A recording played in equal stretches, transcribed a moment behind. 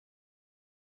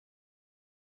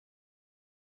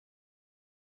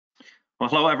Well,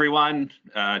 hello everyone.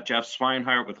 Jeff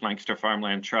Swinehart with Lancaster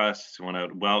Farmland Trust. I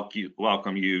want to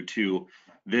welcome you to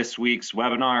this week's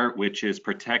webinar, which is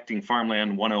Protecting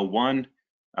Farmland 101.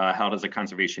 How does a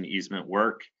conservation easement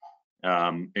work?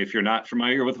 If you're not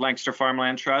familiar with Lancaster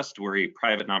Farmland Trust, we're a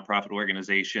private nonprofit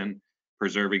organization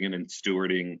preserving and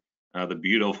stewarding the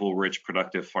beautiful, rich,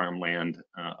 productive farmland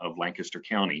of Lancaster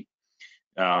County.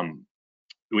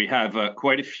 We have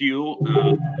quite a few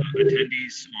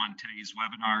attendees on today's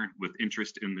webinar with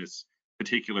interest in this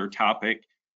particular topic.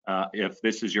 If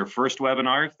this is your first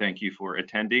webinar, thank you for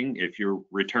attending. If you're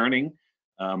returning,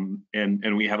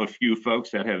 and we have a few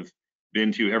folks that have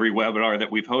been to every webinar that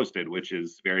we've hosted, which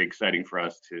is very exciting for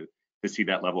us to see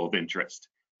that level of interest.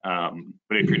 But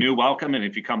if you're new, welcome, and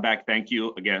if you come back, thank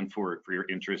you again for your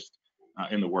interest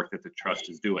in the work that the Trust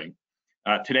is doing.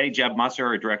 Today, Jeb Musser,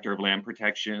 our Director of Land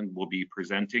Protection, will be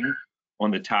presenting on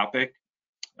the topic.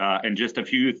 And just a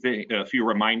few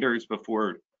reminders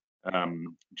before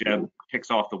Jeb kicks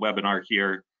off the webinar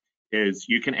here is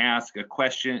you can ask a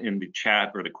question in the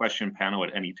chat or the question panel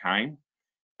at any time.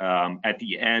 At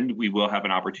the end, we will have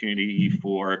an opportunity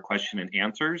for question and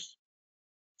answers.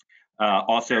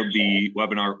 Also, the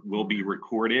webinar will be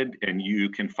recorded, and you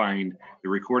can find the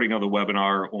recording of the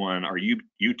webinar on our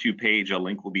YouTube page. A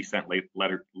link will be sent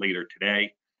later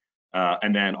today.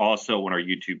 And then also on our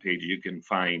YouTube page, you can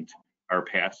find our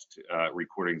past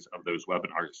recordings of those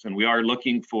webinars. And we are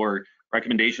looking for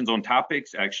recommendations on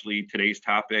topics. Actually, today's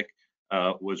topic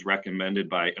was recommended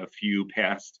by a few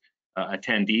past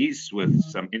attendees with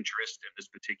some interest in this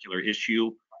particular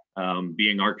issue.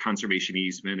 Being our conservation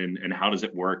easement and how does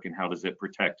it work and how does it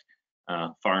protect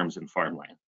farms and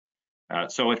farmland.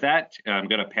 So with that, I'm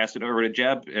going to pass it over to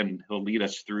Jeb and he'll lead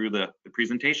us through the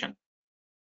presentation.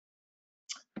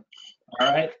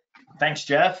 All right, thanks,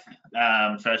 Jeff.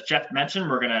 So as Jeff mentioned,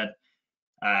 we're going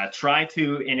to try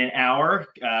to, in an hour,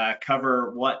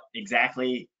 cover what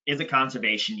exactly is a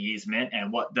conservation easement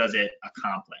and what does it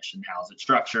accomplish and how is it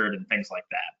structured and things like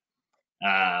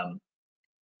that.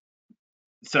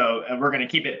 So we're going to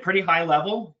keep it pretty high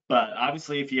level, but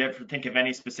obviously if you ever think of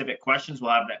any specific questions, we'll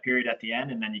have that period at the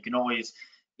end, and then you can always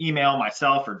email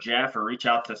myself or Jeff or reach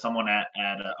out to someone at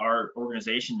our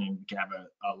organization and we can have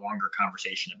a longer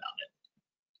conversation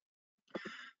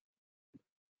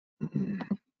about it.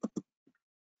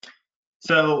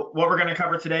 So what we're going to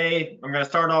cover today, I'm going to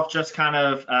start off just kind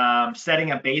of setting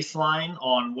a baseline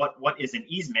on what is an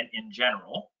easement in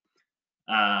general.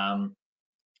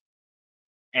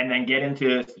 And then get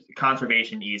into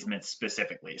conservation easements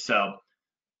specifically. So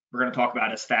we're going to talk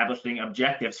about establishing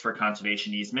objectives for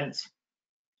conservation easements.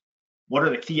 What are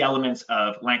the key elements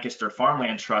of Lancaster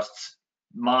Farmland Trust's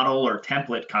model or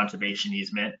template conservation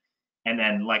easement? And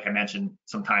then, like I mentioned,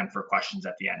 some time for questions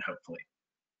at the end, hopefully.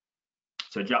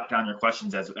 So jot down your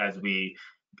questions as we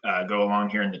go along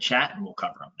here in the chat and we'll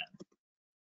cover them then.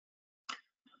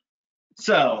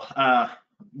 So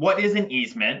what is an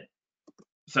easement?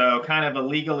 So kind of a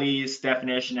legalese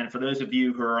definition, and for those of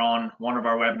you who are on one of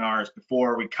our webinars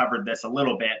before, we covered this a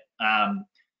little bit,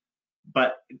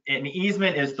 but an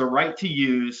easement is the right to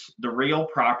use the real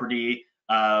property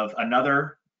of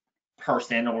another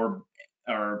person or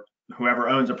whoever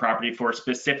owns a property for a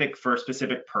specific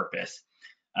purpose.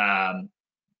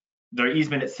 The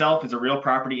easement itself is a real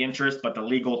property interest, but the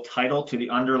legal title to the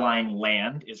underlying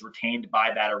land is retained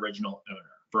by that original owner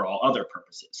for all other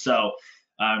purposes. So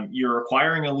you're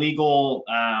acquiring a legal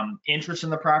interest in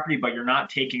the property, but you're not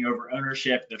taking over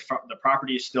ownership. The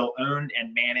property is still owned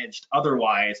and managed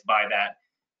otherwise by that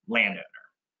landowner.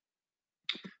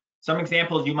 Some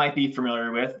examples you might be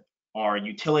familiar with are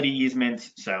utility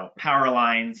easements, so power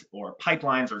lines or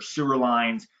pipelines or sewer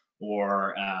lines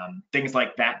or things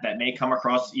like that may come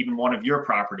across even one of your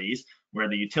properties where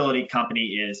the utility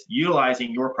company is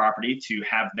utilizing your property to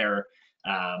have their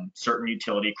certain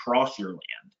utility cross your land.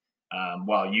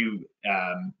 While you,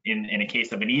 in a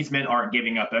case of an easement, aren't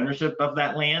giving up ownership of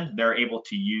that land, they're able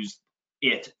to use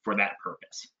it for that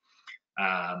purpose.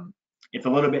 It's a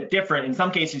little bit different. In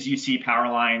some cases, you see power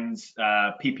lines,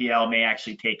 PPL may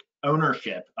actually take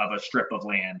ownership of a strip of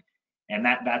land, and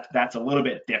that's a little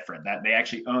bit different. That they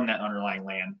actually own that underlying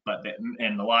land, but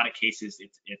in a lot of cases,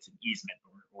 it's an easement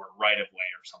or right of way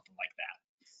or something like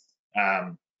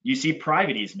that. You see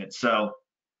private easements. So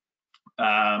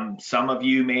some of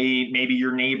you maybe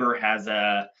your neighbor has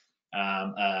a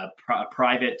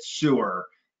private sewer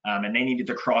and they needed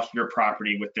to cross your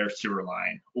property with their sewer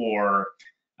line. Or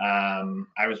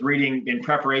I was reading in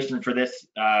preparation for this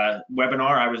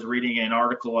webinar, I was reading an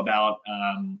article about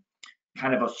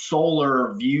kind of a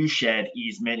solar view shed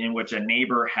easement in which a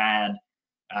neighbor had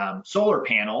solar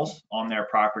panels on their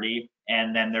property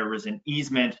and then there was an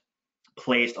easement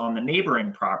placed on the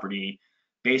neighboring property,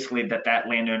 basically that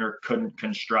landowner couldn't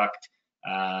construct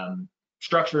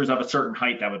structures of a certain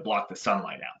height that would block the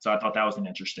sunlight out. So I thought that was an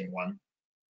interesting one.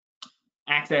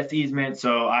 Access easement.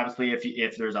 So obviously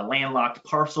if there's a landlocked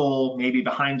parcel maybe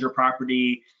behind your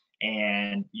property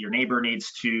and your neighbor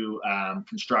needs to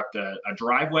construct a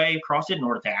driveway across it in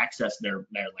order to access their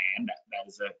land, that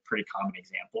is a pretty common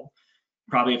example.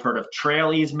 Probably have heard of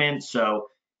trail easement. So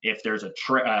if there's a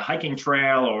hiking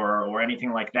trail or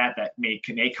anything like that that may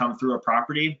come through a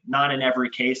property, not in every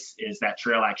case is that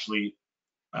trail actually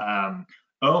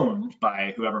owned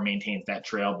by whoever maintains that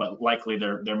trail, but likely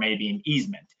there may be an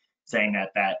easement saying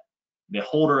that the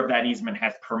holder of that easement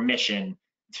has permission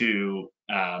to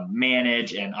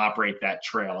manage and operate that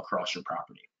trail across your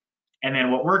property. And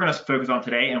then what we're going to focus on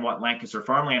today and what Lancaster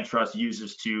Farmland Trust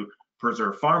uses to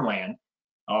preserve farmland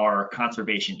are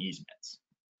conservation easements.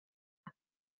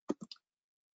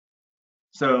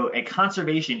 So a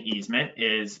conservation easement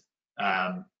is,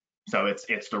 so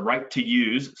it's the right to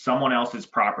use someone else's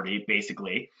property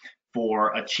basically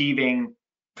for achieving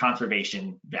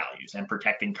conservation values and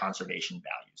protecting conservation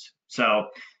values. So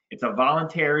it's a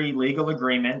voluntary legal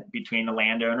agreement between the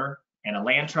landowner and a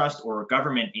land trust or a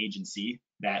government agency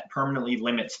that permanently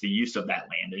limits the use of that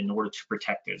land in order to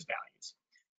protect those values.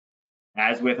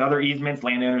 As with other easements,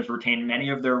 landowners retain many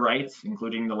of their rights,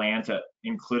 including the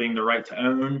right to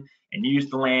own and use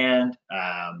the land,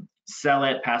 sell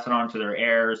it, pass it on to their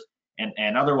heirs,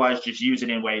 and otherwise just use it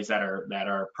in ways that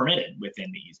are permitted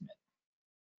within the easement.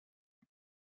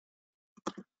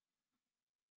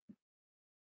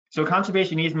 So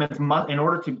conservation easements must, in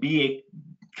order to be a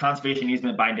conservation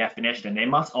easement by definition, they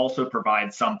must also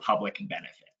provide some public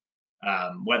benefit,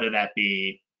 whether that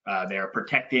be they're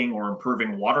protecting or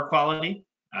improving water quality.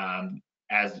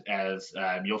 As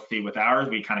you'll see with ours,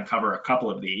 we kind of cover a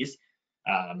couple of these.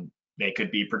 They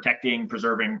could be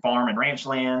preserving farm and ranch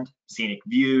land, scenic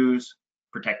views,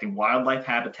 protecting wildlife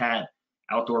habitat,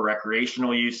 outdoor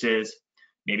recreational uses,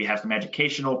 maybe have some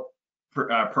educational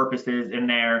purposes in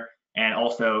there, and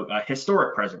also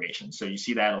historic preservation. So you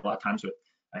see that a lot of times with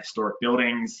historic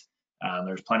buildings.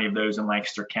 There's plenty of those in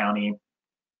Lancaster County.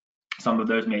 Some of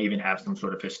those may even have some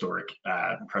sort of historic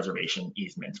preservation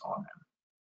easements on them.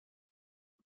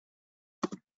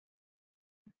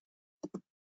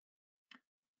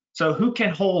 So who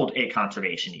can hold a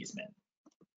conservation easement?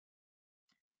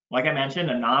 Like I mentioned,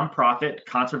 a nonprofit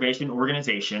conservation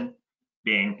organization,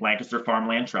 being Lancaster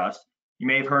Farmland Trust. You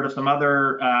may have heard of some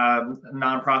other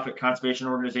nonprofit conservation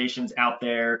organizations out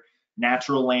there,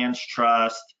 Natural Lands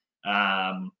Trust,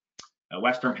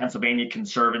 Western Pennsylvania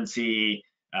Conservancy,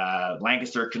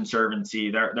 Lancaster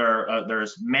Conservancy.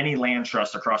 There's many land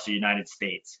trusts across the United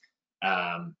States,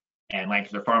 and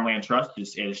Lancaster Farmland Trust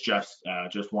is just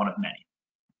one of many.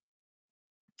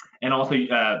 And also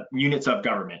units of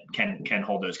government can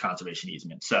hold those conservation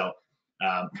easements. So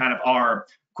kind of our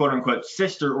quote unquote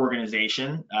sister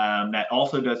organization that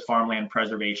also does farmland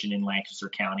preservation in Lancaster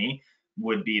County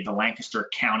would be the Lancaster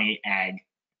County Ag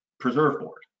Preserve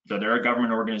Board. So they're a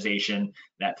government organization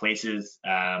that places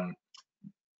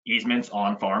easements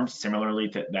on farms similarly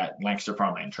to that Lancaster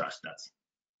Farmland Trust does.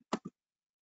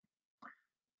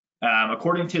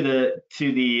 According to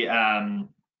the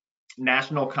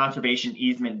National Conservation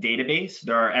Easement Database,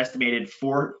 there are estimated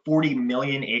 40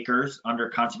 million acres under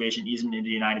conservation easement in the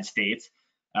United States.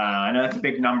 I know that's a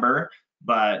big number,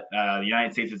 but the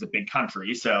United States is a big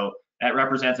country, so that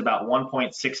represents about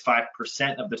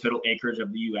 1.65% of the total acreage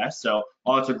of the U.S. So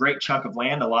while it's a great chunk of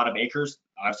land, a lot of acres,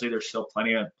 obviously there's still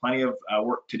plenty of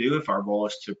work to do if our goal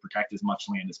is to protect as much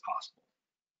land as possible.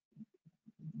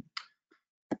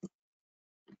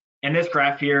 And this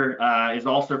graph here is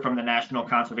also from the National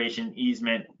Conservation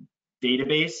Easement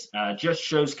Database. Just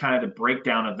shows kind of the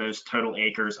breakdown of those total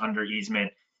acres under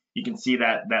easement. You can see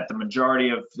that the majority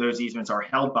of those easements are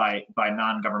held by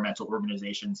non-governmental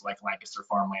organizations like Lancaster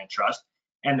Farmland Trust.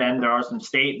 And then there are some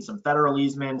state and some federal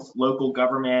easements, local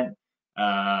government,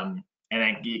 and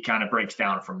then it kind of breaks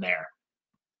down from there.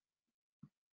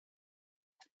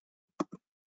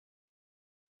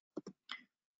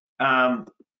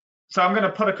 So I'm going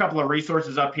to put a couple of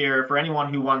resources up here for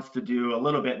anyone who wants to do a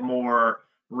little bit more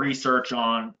research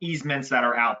on easements that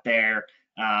are out there,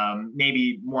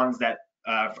 maybe ones that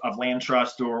of land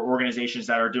trust or organizations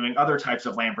that are doing other types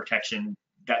of land protection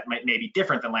that may be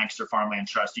different than Lancaster Farmland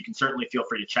Trust. You can certainly feel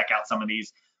free to check out some of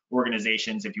these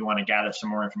organizations if you want to gather some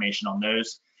more information on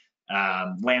those.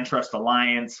 Land Trust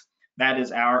Alliance, that is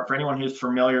for anyone who's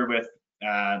familiar with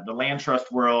the land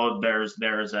trust world,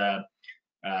 there's a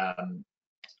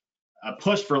a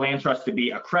push for land trusts to be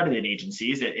accredited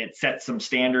agencies. It sets some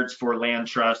standards for land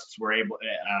trusts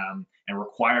and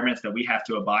requirements that we have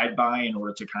to abide by in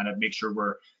order to kind of make sure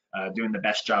we're doing the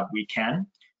best job we can.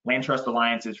 Land Trust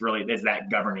Alliance is that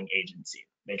governing agency.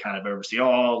 They kind of oversee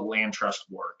all land trust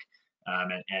work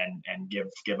and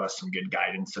give us some good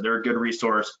guidance. So they're a good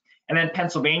resource. And then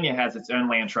Pennsylvania has its own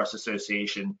land trust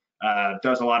association,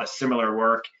 does a lot of similar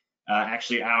work.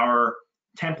 Actually, our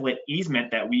template easement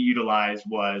that we utilize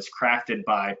was crafted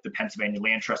by the Pennsylvania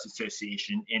Land Trust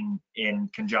Association in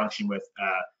conjunction with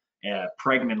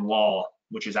Pregman Law,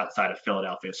 which is outside of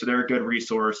Philadelphia. So they're a good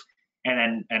resource.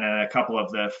 And then a couple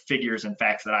of the figures and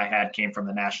facts that I had came from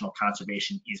the National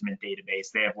Conservation Easement Database.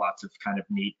 They have lots of kind of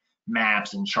neat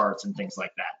maps and charts and things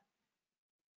like that.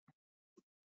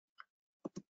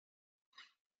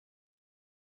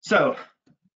 So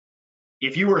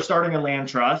if you were starting a land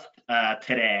trust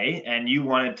today and you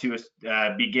wanted to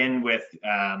begin with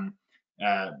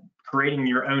creating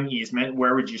your own easement,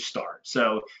 where would you start?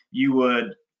 So you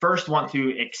would first want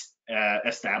to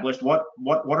establish what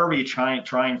are we trying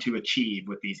to achieve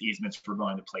with these easements we're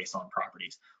going to place on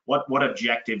properties? What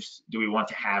objectives do we want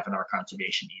to have in our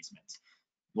conservation easements?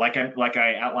 Like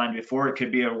I outlined before, it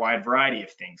could be a wide variety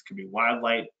of things. It could be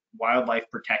wildlife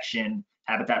protection,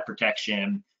 habitat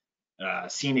protection,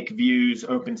 scenic views,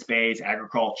 open space,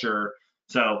 agriculture.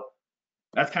 So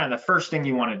that's kind of the first thing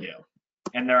you want to do.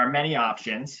 And there are many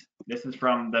options. This is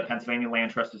from the Pennsylvania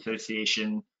Land Trust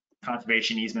Association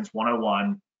Conservation Easements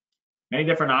 101. Many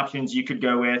different options you could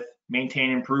go with: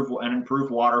 maintain, improve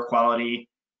water quality,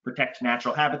 protect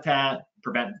natural habitat,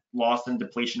 prevent loss and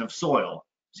depletion of soil,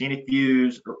 scenic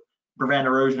views, prevent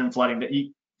erosion and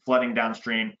flooding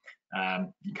downstream.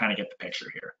 You kind of get the picture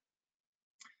here.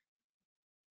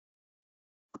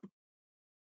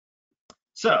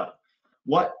 So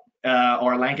what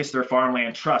our Lancaster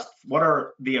Farmland Trust, what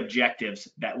are the objectives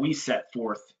that we set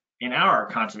forth in our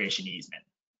conservation easement?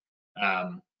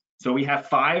 So we have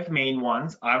 5 main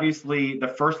ones. Obviously, the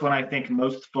first one I think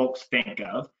most folks think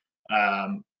of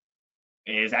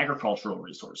is agricultural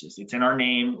resources. It's in our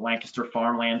name, Lancaster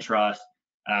Farmland Trust.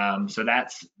 So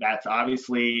that's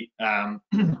obviously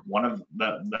one of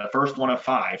the first one of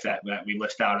 5 that we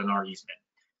list out in our easement.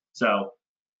 So,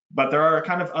 but there are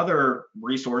kind of other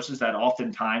resources that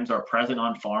oftentimes are present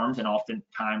on farms and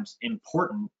oftentimes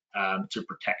important to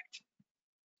protect.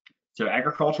 So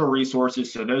agricultural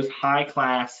resources, so those high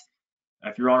class,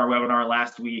 if you're on our webinar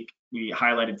last week, we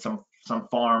highlighted some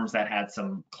farms that had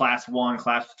some class 1,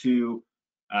 class 2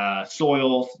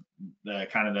 soils,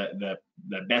 the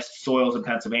best soils in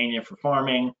Pennsylvania for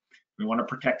farming. We want to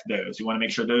protect those. We want to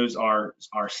make sure those are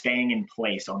staying in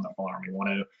place on the farm. We want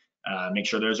to make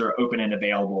sure those are open and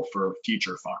available for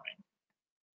future farming.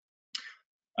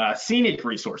 Scenic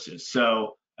resources.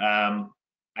 So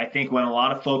I think when a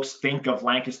lot of folks think of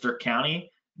Lancaster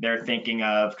County, they're thinking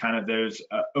of kind of those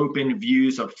open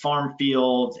views of farm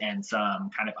fields and some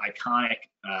kind of iconic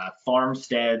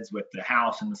farmsteads with the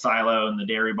house and the silo and the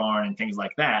dairy barn and things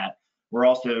like that. We're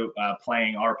also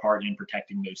playing our part in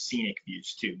protecting those scenic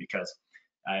views too, because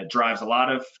it drives a lot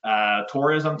of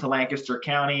tourism to Lancaster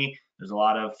County. There's a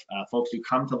lot of folks who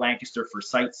come to Lancaster for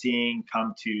sightseeing,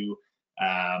 come to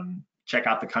check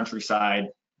out the countryside.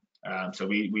 So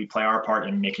we play our part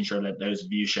in making sure that those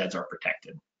view sheds are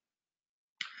protected.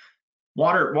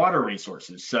 Water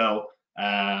resources. So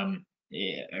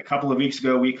a couple of weeks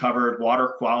ago, we covered water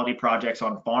quality projects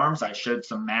on farms. I showed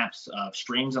some maps of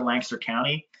streams in Lancaster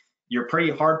County. You're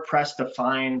pretty hard pressed to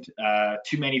find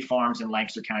too many farms in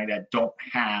Lancaster County that don't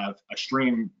have a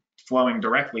stream flowing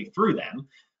directly through them.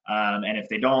 And if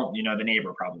they don't, you know, the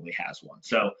neighbor probably has one.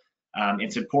 So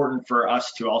it's important for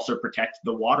us to also protect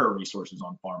the water resources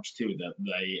on farms too.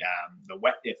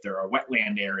 If there are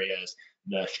wetland areas,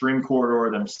 the stream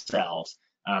corridor themselves,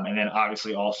 and then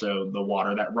obviously also the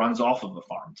water that runs off of the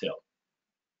farm too.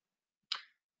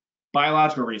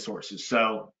 Biological resources.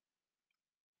 So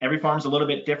every farm's a little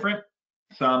bit different.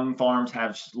 Some farms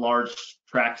have large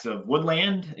tracts of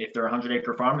woodland. If they're a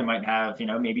 100-acre farm, they might have, you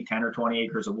know, maybe 10 or 20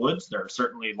 acres of woods. There are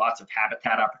certainly lots of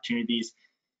habitat opportunities,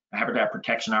 habitat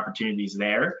protection opportunities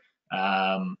there.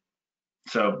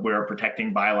 So we're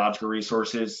protecting biological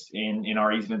resources in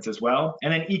our easements as well.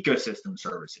 And then ecosystem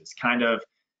services, kind of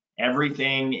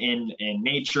everything in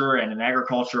nature and in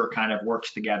agriculture kind of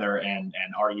works together, and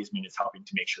our easement is helping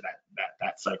to make sure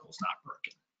that cycle is not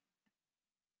broken.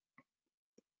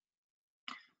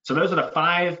 So those are the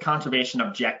 5 conservation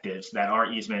objectives that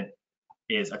our easement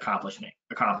is accomplishing.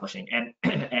 And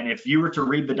if you were to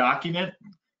read the document,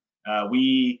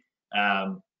 we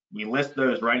We list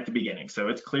those right at the beginning, so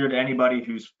it's clear to anybody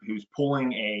who's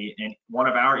pulling one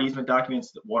of our easement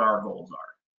documents what our goals are.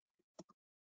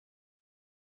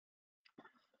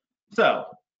 So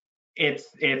it's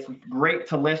great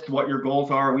to list what your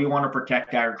goals are. We want to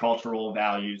protect agricultural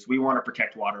values. We want to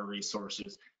protect water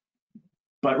resources.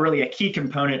 But really a key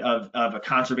component of a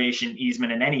conservation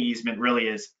easement and any easement really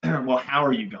is, well, how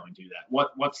are you going to do that?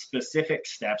 What specific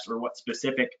steps or what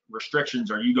specific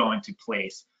restrictions are you going to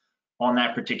place on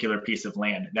that particular piece of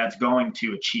land that's going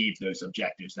to achieve those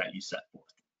objectives that you set forth?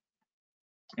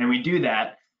 And we do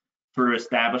that through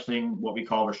establishing what we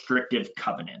call restrictive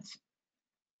covenants.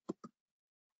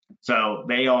 So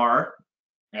they are,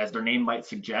 as their name might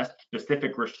suggest,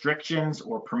 specific restrictions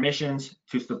or permissions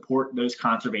to support those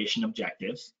conservation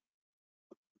objectives.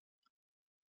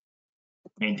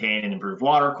 Maintain and improve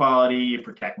water quality,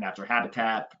 protect natural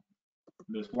habitat,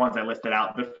 those ones I listed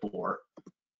out before.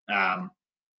 And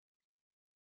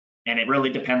it really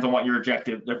depends on what your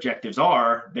objectives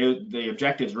are. The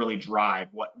objectives really drive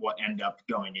what end up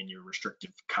going in your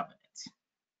restrictive covenants.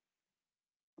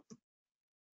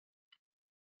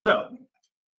 So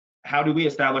how do we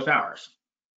establish ours?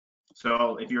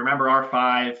 So if you remember our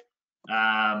 5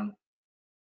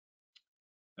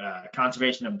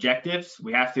 conservation objectives,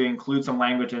 we have to include some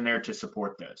language in there to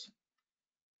support those.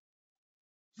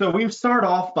 So we start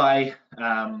off by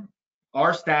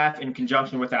our staff, in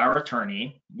conjunction with our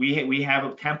attorney, we have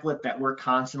a template that we're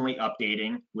constantly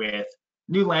updating with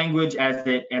new language as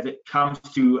it comes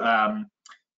to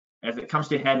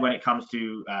head when it comes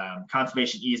to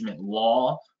conservation easement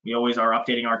law. We always are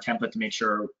updating our template to make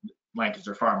sure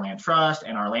Lancaster Farmland Trust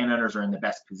and our landowners are in the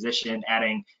best position.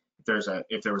 Adding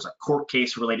if there was a court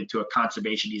case related to a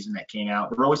conservation easement that came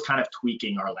out, we're always kind of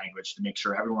tweaking our language to make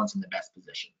sure everyone's in the best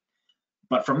position.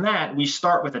 But from that, we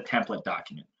start with a template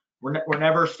document. We're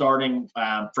never starting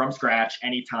from scratch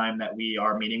anytime that we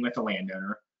are meeting with a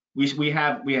landowner. We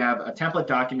have a template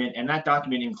document, and that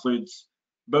document includes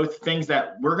both things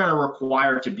that we're going to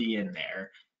require to be in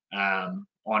there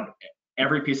on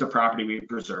every piece of property we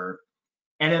preserve.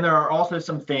 And then there are also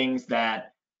some things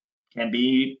that can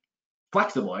be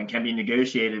flexible and can be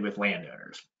negotiated with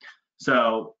landowners.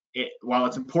 So while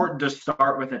it's important to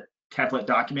start with a template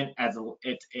document,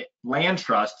 land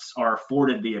trusts are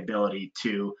afforded the ability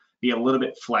to be a little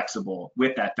bit flexible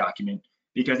with that document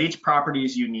because each property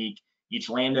is unique, each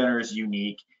landowner is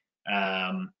unique,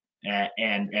 and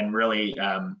really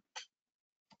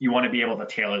you want to be able to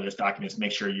tailor those documents to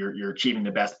make sure you're achieving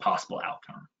the best possible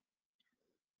outcome.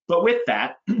 But with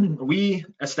that, we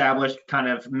established kind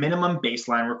of minimum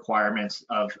baseline requirements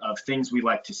of things we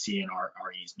like to see in our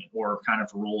easement, or kind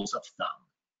of rules of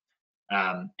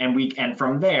thumb. And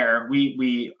from there,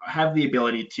 we have the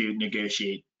ability to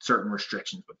negotiate certain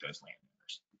restrictions with those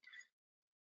landowners.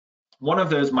 One of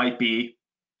those might be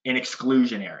an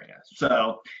exclusion area.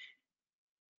 So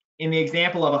in the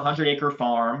example of a 100-acre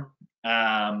farm,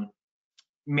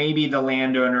 maybe the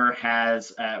landowner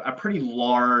has a pretty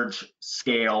large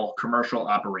scale commercial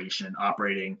operation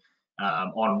operating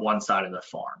on one side of the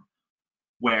farm,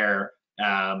 where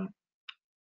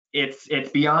it's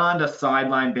beyond a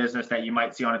sideline business that you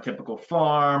might see on a typical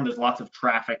farm. There's lots of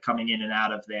traffic coming in and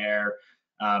out of there.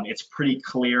 It's pretty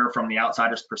clear from the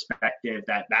outsider's perspective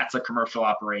that that's a commercial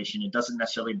operation. It doesn't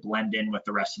necessarily blend in with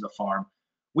the rest of the farm.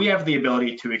 We have the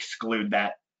ability to exclude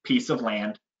that piece of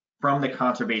land from the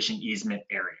conservation easement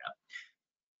area.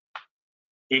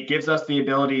 It gives us the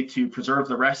ability to preserve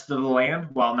the rest of the land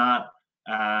while not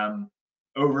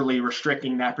overly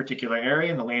restricting that particular area,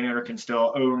 and the landowner can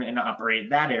still own and operate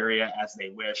that area as they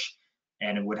wish,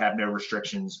 and it would have no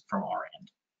restrictions from our end.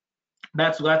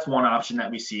 That's one option that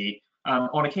we see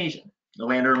on occasion. The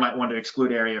landowner might want to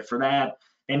exclude area for that.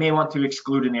 They may want to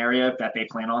exclude an area that they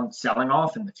plan on selling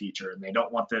off in the future, and they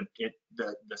don't want the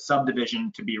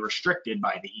subdivision to be restricted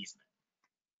by the easement.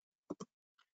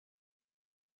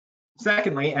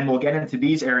 Secondly, and we'll get into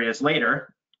these areas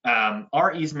later,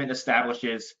 our easement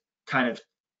establishes kind of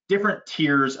different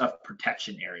tiers of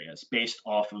protection areas based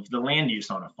off of the land use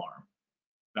on a farm,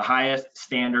 the highest,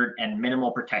 standard, and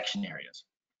minimal protection areas.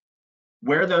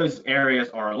 Where those areas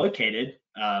are located,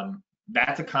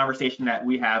 that's a conversation that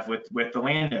we have with the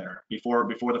landowner before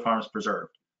the farm is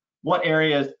preserved. What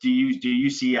areas do you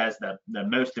see as the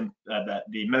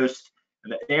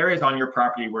areas on your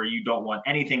property where you don't want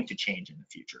anything to change in the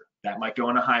future? That might go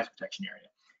in a highest protection area.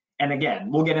 And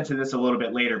again, we'll get into this a little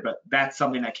bit later, but that's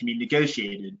something that can be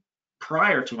negotiated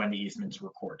prior to when the easement's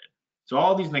recorded. So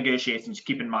all these negotiations,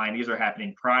 keep in mind, these are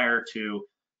happening prior to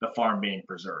the farm being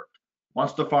preserved.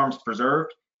 Once the farm's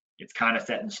preserved, it's kind of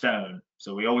set in stone.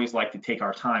 So we always like to take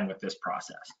our time with this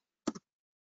process.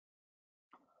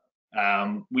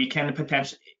 we can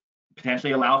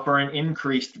potentially allow for an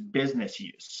increased business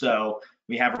use. So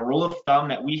we have a rule of thumb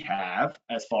that we have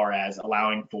as far as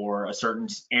allowing for a certain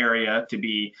area to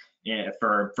be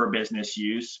for business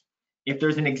use. If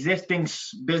there's an existing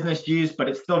business use, but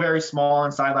it's still very small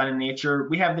and sideline in nature,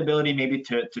 we have the ability maybe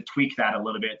to tweak that a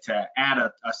little bit to add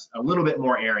a little bit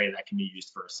more area that can be used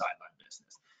for a sideline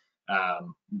business.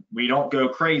 We don't go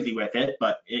crazy with it,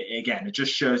 but again, it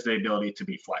just shows the ability to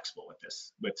be flexible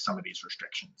with some of these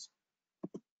restrictions.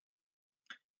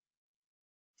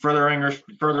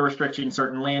 Further restricting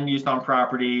certain land use on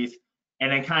properties,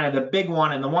 and then kind of the big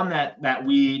one, and the one that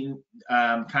we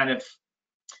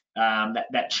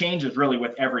that changes really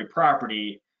with every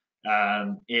property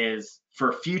is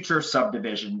for future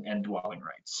subdivision and dwelling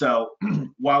rights. So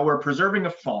while we're preserving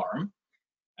a farm,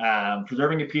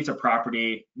 preserving a piece of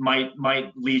property might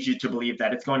lead you to believe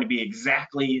that it's going to be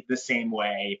exactly the same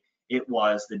way it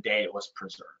was the day it was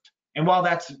preserved. And while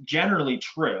that's generally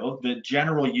true, the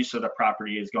general use of the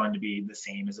property is going to be the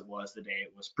same as it was the day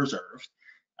it was preserved,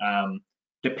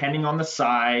 depending on the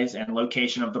size and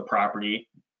location of the property.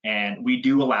 And we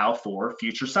do allow for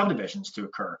future subdivisions to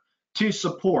occur to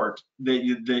support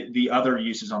the other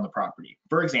uses on the property.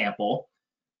 For example,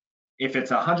 if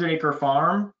it's a 100-acre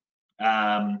farm,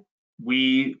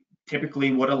 we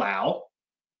typically would allow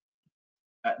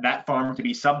that farm to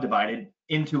be subdivided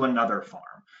into another farm.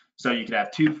 So you could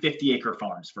have two 50-acre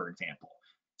farms, for example.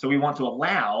 So we want to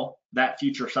allow that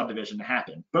future subdivision to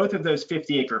happen. Both of those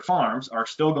 50-acre farms are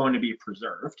still going to be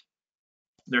preserved.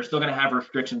 They're still going to have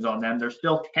restrictions on them. They're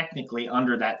still technically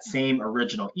under that same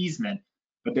original easement,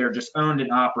 but they're just owned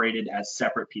and operated as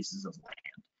separate pieces of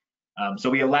land. So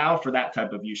we allow for that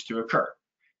type of use to occur.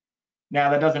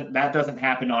 Now that doesn't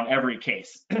happen on every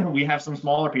case. We have some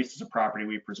smaller pieces of property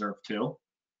we preserve too.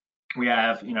 We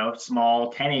have,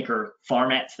 small 10-acre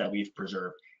farmettes that we've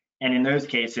preserved, and in those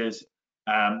cases,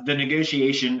 the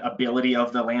negotiation ability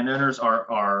of the landowners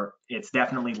it's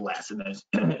definitely less in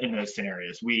those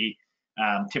scenarios. We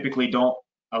typically don't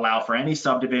allow for any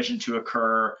subdivision to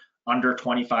occur under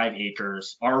 25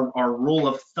 acres. Our rule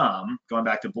of thumb, going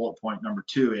back to bullet point number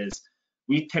 2, is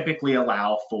we typically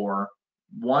allow for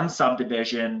one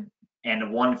subdivision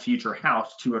and one future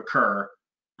house to occur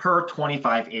per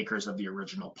 25 acres of the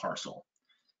original parcel.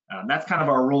 That's kind of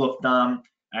our rule of thumb,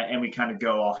 and we kind of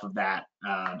go off of that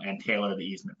and tailor the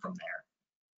easement from there.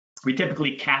 We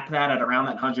typically cap that at around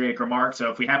that 100-acre mark. So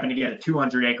if we happen to get a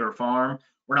 200-acre farm,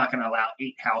 we're not going to allow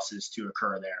 8 houses to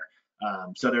occur there.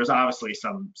 So there's obviously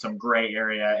some gray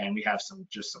area, and we have some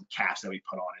caps that we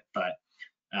put on it. But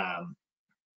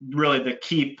really the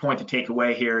key point to take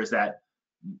away here is that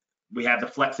we have the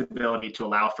flexibility to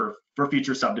allow for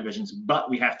future subdivisions, but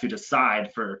we have to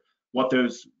decide for what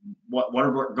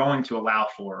we're going to allow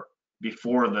for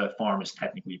before the farm is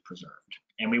technically preserved.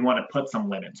 And we want to put some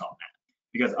limits on that,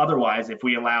 because otherwise, if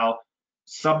we allow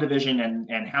subdivision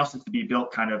and houses to be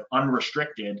built kind of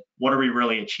unrestricted, what are we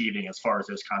really achieving as far as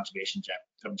those conservation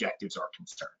objectives are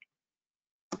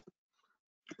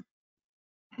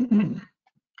concerned?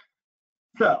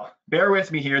 So bear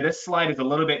with me here. This slide is a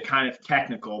little bit kind of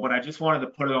technical, but I just wanted to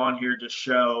put it on here to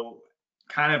show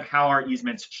kind of how our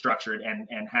easement's structured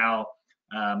and how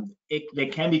they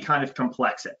can be kind of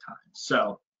complex at times.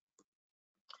 So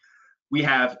we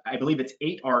have, I believe it's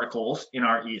 8 articles in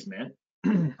our easement,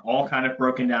 all kind of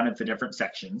broken down into different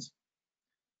sections.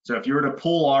 So if you were to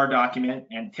pull our document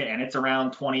and it's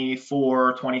around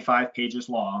 24, 25 pages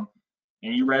long,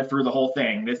 and you read through the whole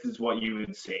thing, this is what you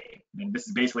would see. And this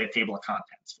is basically a table of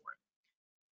contents for it.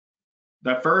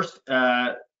 The first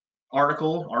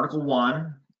article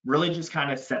 1, really just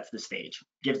kind of sets the stage,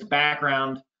 gives the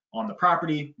background on the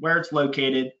property, where it's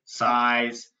located,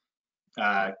 size,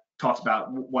 talks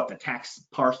about what the tax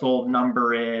parcel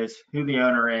number is, who the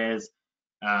owner is,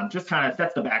 just kind of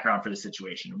sets the background for the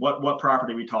situation. What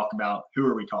property we talk about, who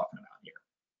are we talking about here?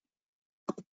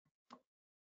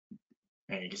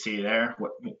 And you can see there,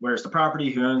 where's the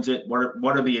property, who owns it,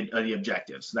 what are the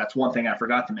objectives? So that's one thing I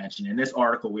forgot to mention. In this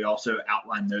article, we also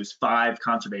outlined those 5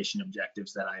 conservation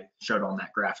objectives that I showed on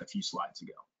that graph a few slides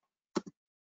ago.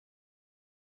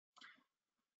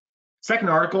 Second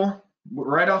article,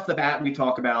 right off the bat, we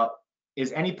talk about,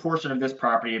 is any portion of this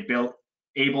property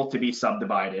able to be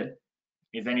subdivided?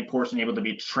 Is any portion able to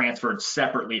be transferred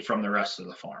separately from the rest of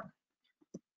the farm?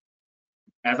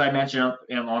 As I mentioned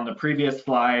on the previous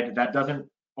slide, that's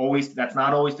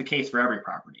not always the case for every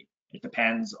property. It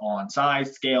depends on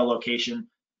size, scale, location,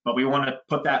 but we want to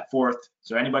put that forth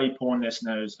so anybody pulling this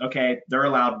knows, okay, they're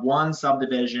allowed one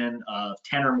subdivision of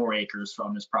 10 or more acres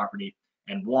from this property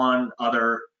and one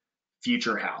other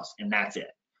future house, and that's it.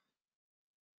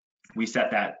 we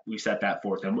set that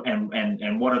forth,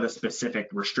 and what are the specific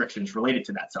restrictions related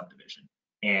to that subdivision.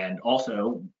 And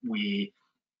also we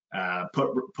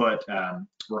put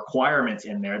requirements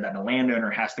in there that the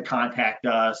landowner has to contact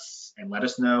us and let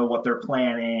us know what they're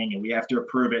planning, and we have to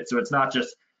approve it. So it's not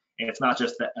just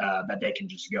that they can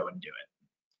just go and do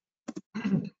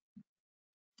it.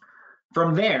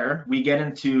 From there, we get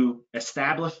into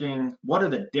establishing what are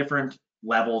the different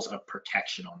levels of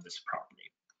protection on this property.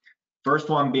 First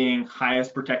one being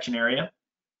highest protection area.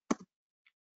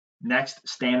 Next,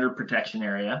 standard protection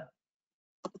area.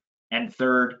 And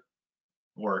third,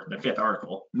 or the fifth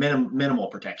article, minimal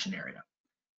protection area.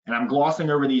 And I'm glossing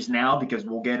over these now because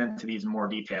we'll get into these in more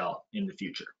detail in the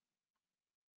future.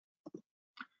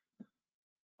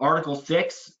 Article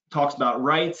 6 talks about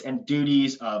rights and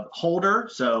duties of holder.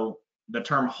 So the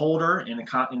term holder in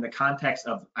the context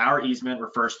of our easement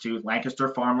refers to Lancaster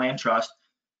Farmland Trust.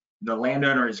 The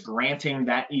landowner is granting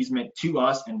that easement to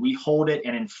us, and we hold it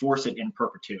and enforce it in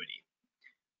perpetuity.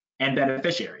 And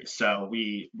beneficiaries. So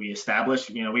we establish,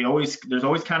 there's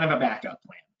always kind of a backup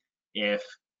plan. If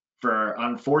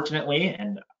unfortunately,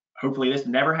 and hopefully this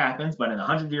never happens, but in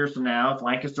 100 years from now, if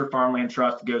Lancaster Farmland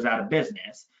Trust goes out of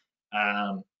business,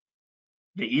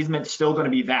 the easement's still going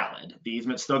to be valid. The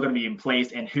easement's still going to be in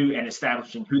place, and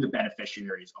establishing who the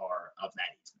beneficiaries are of that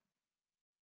easement.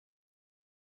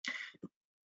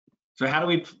 So how do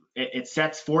we, it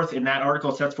sets forth in that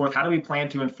article, sets forth how do we plan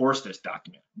to enforce this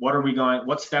document?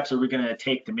 What steps are we going to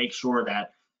take to make sure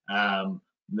that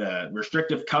the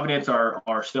restrictive covenants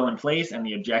are still in place and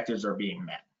the objectives are being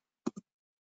met?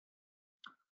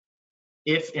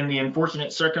 If in the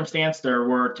unfortunate circumstance there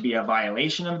were to be a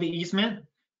violation of the easement,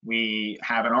 we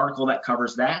have an article that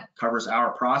covers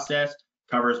our process,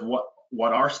 covers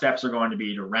what our steps are going to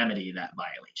be to remedy that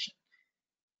violation.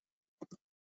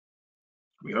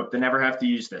 We hope to never have to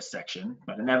use this section,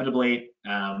 but inevitably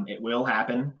it will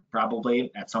happen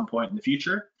probably at some point in the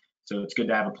future. So it's good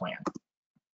to have a plan.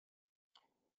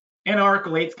 And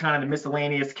Article 8 is kind of the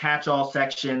miscellaneous catch-all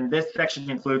section. This section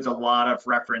includes a lot of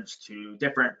reference to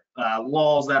different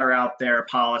laws that are out there,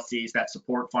 policies that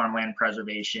support farmland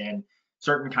preservation,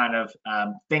 certain kind of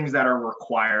things that are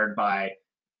required by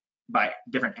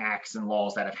different acts and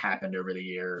laws that have happened over the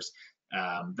years.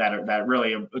 That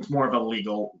really, it's more of a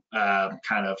legal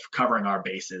kind of covering our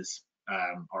bases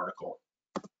article.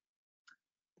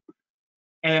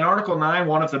 And in Article 9,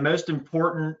 one of the most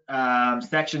important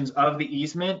sections of the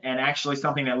easement, and actually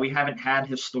something that we haven't had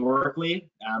historically,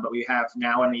 but we have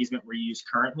now in the easement we use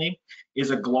currently,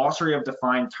 is a glossary of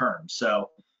defined terms.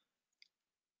 So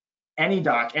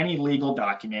any legal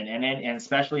document, and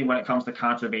especially when it comes to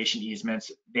conservation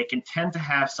easements, they can tend to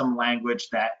have some language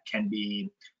that can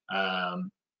be,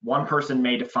 one person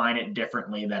may define it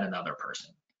differently than another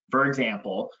person. For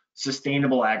example,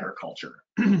 sustainable agriculture.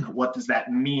 What does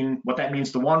that mean? What that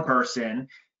means to one person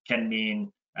can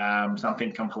mean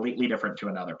something completely different to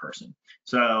another person.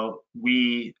 So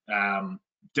we have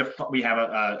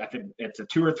I think it's a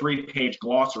 2 or 3 page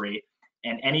glossary,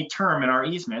 and any term in our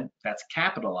easement that's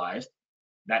capitalized,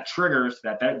 that triggers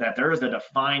that there is a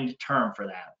defined term for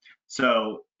that.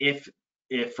 So if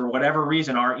for whatever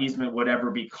reason our easement would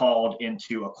ever be called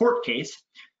into a court case,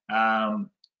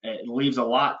 it leaves a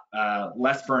lot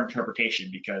less for interpretation,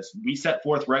 because we set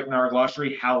forth right in our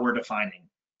glossary how we're defining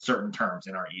certain terms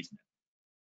in our easement.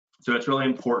 So it's really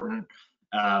important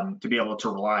to be able to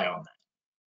rely on that.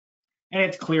 And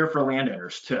it's clear for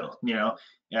landowners too. You know,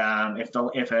 if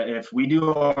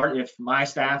my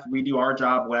staff, we do our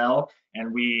job well,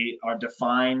 and we are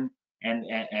defined, and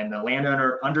the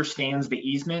landowner understands the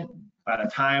easement by the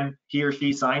time he or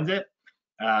she signs it,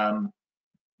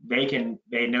 they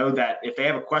know that if they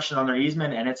have a question on their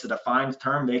easement and it's a defined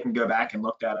term, they can go back and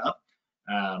look that up,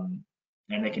 and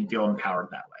they can feel empowered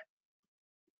that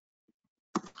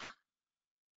way.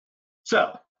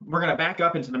 So we're going to back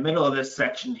up into the middle of this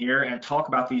section here and talk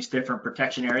about these different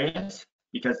protection areas,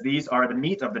 because these are the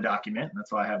meat of the document.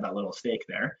 That's why I have that little stake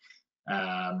there.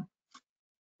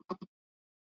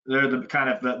 They're the kind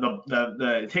of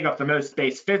the take up the most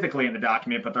space physically in the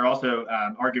document, but they're also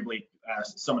arguably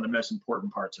some of the most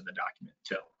important parts of the document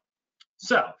too.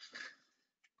 So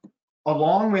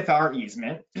along with our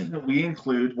easement, we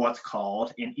include what's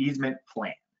called an easement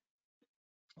plan.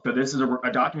 So this is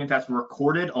a document that's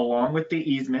recorded along with the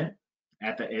easement.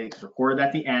 It's recorded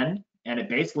at the end, and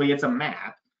it's a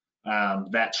map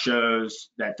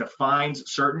that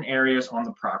defines certain areas on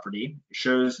the property,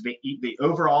 shows the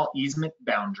overall easement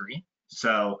boundary.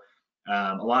 So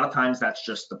a lot of times that's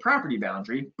just the property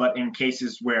boundary, but in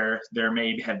cases where there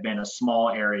may have been a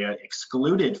small area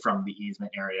excluded from the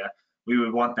easement area, we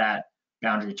would want that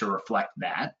boundary to reflect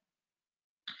that.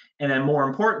 And then more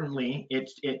importantly,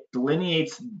 it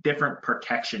delineates different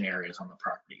protection areas on the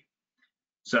property.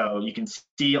 So you can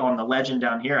see on the legend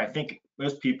down here, I think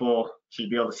most people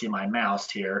should be able to see my mouse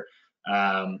here.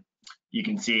 You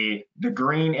can see the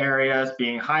green areas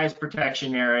being highest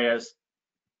protection areas,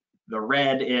 the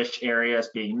red-ish areas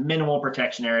being minimal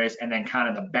protection areas, and then kind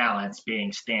of the balance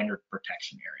being standard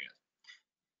protection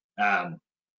areas.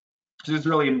 So it's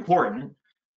really important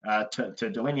to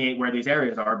delineate where these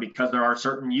areas are, because there are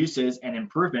certain uses and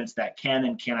improvements that can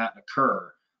and cannot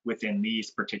occur within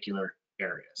these particular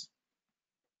areas.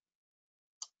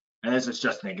 And this is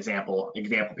just an example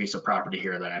piece of property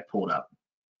here that I pulled up.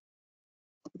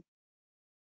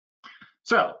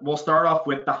 So we'll start off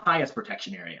with the highest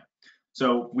protection area.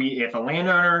 So if a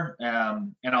landowner,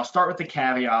 and I'll start with the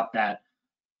caveat that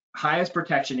highest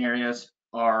protection areas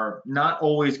are not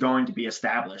always going to be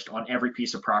established on every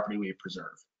piece of property we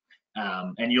preserve.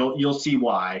 And you'll see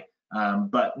why,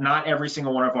 but not every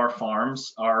single one of our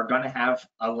farms are going to have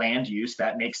a land use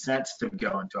that makes sense to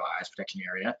go into a highest protection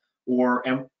area,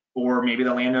 or maybe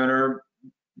the landowner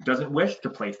doesn't wish to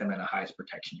place them in a highest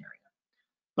protection area,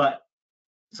 but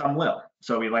some will.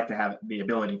 So we like to have the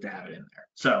ability to have it in there.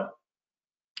 So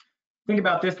think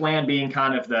about this land being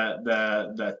kind of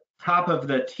the top of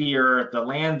the tier, the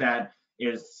land that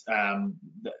is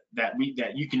that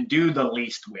you can do the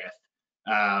least with,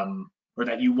 or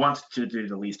that you want to do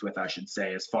the least with, I should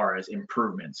say, as far as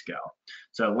improvements go.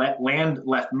 So land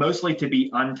left mostly to be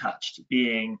untouched,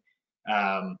 being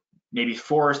maybe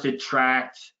forested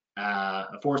tract,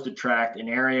 an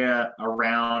area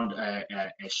around a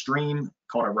stream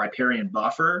called a riparian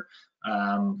buffer,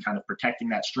 kind of protecting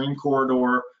that stream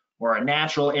corridor, or a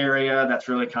natural area that's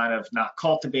really kind of not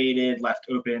cultivated, left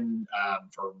open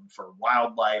for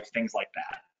wildlife, things like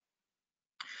that.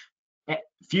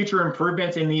 Future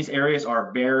improvements in these areas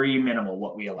are very minimal,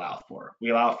 what we allow for.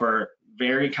 We allow for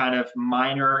very kind of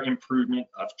minor improvement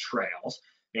of trails.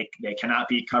 They cannot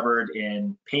be covered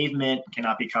in pavement,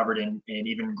 cannot be covered in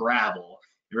even gravel.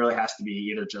 It really has to be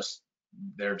either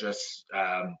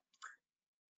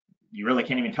you really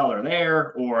can't even tell they're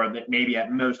there, or that maybe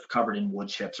at most covered in wood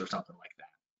chips or something like that.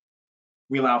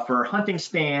 We allow for hunting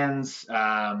stands,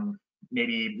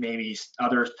 maybe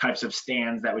other types of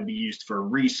stands that would be used for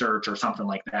research or something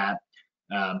like that,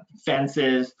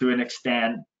 fences to an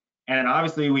extent, and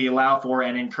obviously we allow for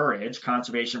and encourage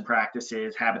conservation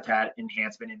practices, habitat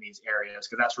enhancement in these areas,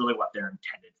 because that's really what they're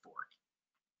intended for.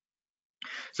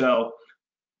 So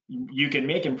you can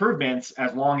make improvements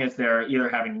as long as they're either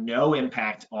having no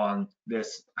impact on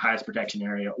this highest protection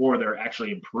area, or they're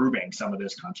actually improving some of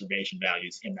those conservation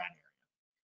values in that area.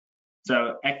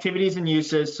 So activities and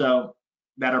uses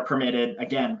that are permitted,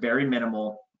 again, very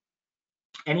minimal.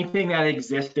 Anything that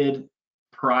existed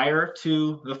prior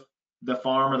to the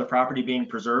farm or the property being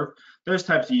preserved, those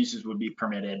types of uses would be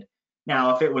permitted.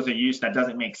 Now, if it was a use that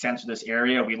doesn't make sense for this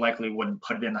area, we likely wouldn't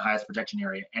put it in the highest protection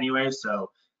area anyway. So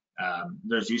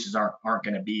those uses aren't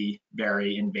going to be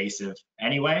very invasive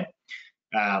anyway.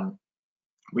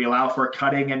 We allow for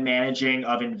cutting and managing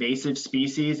of invasive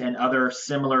species and other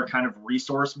similar kind of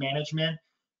resource management.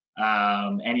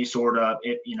 Any sort of,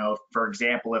 for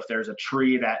example, if there's a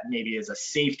tree that maybe is a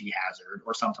safety hazard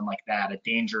or something like that, a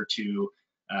danger to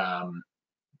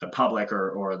the public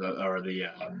or the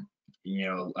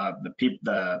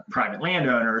private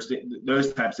landowners,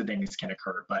 those types of things can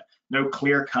occur, but no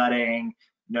clear cutting,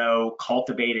 no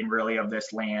cultivating really of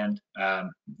this land,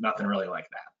 nothing really like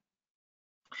that.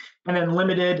 And then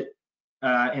limited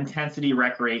intensity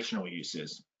recreational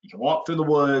uses. You can walk through the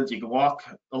woods, you can walk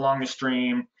along the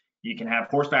stream, you can have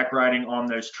horseback riding on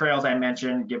those trails I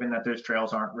mentioned, given that those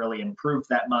trails aren't really improved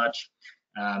that much.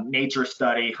 Nature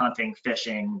study, hunting,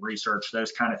 fishing, research,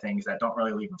 those kind of things that don't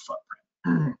really leave a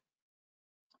footprint.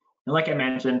 And like I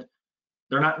mentioned,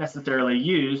 they're not necessarily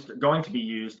going to be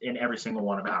used in every single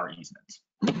one of our easements.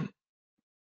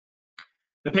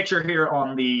 The picture here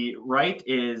on the right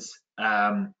is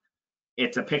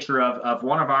it's a picture of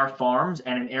one of our farms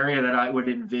and an area that I would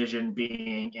envision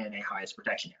being in a highest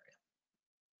protection area.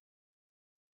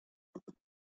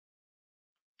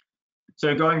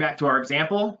 So going back to our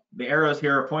example, the arrows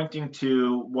here are pointing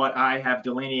to what I have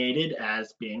delineated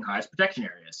as being highest protection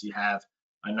areas. You have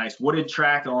a nice wooded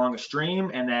tract along a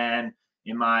stream, and then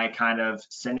in my kind of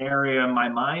scenario in my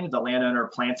mind, the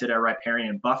landowner planted a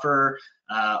riparian buffer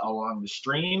along the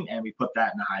stream, and we put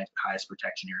that in the highest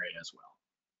protection area as well.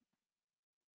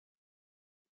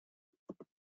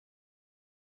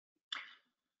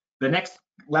 The next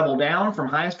level down from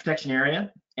highest protection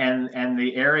area and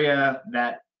the area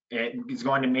that it is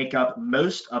going to make up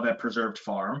most of a preserved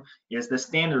farm is the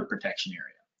standard protection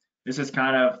area. This is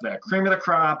kind of the cream of the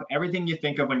crop, everything you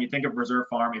think of when you think of reserve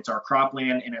farm. It's our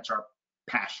cropland and it's our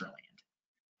pasture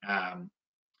land.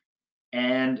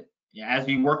 And as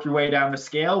we work your way down the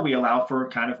scale, we allow for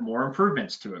kind of more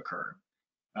improvements to occur.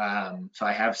 So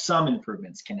I have some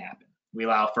improvements can happen. We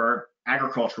allow for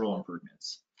agricultural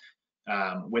improvements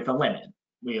with a limit.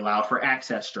 We allow for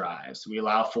access drives. We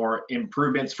allow for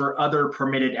improvements for other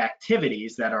permitted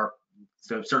activities that are,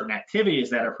 so certain activities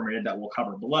that are permitted that we'll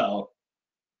cover below.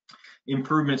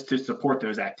 Improvements to support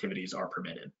those activities are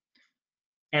permitted.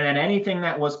 And then anything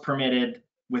that was permitted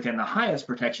within the highest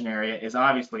protection area is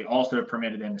obviously also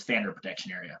permitted in the standard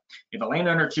protection area. If a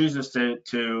landowner chooses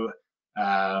to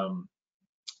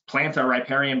plant a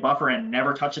riparian buffer and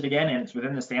never touch it again, and it's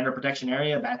within the standard protection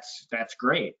area, that's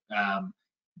great.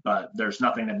 But there's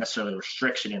nothing that necessarily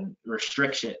restricts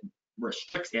it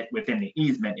within the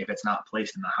easement if it's not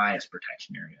placed in the highest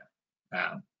protection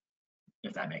area,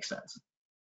 if that makes sense.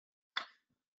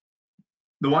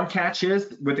 The one catch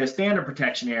is with the standard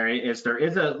protection area is there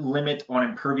is a limit on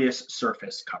impervious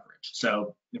surface coverage.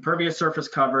 So impervious surface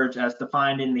coverage as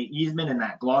defined in the easement in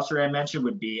that glossary I mentioned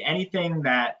would be anything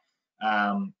that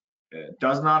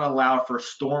does not allow for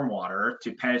stormwater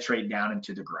to penetrate down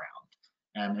into the ground.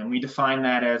 And we define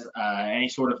that as any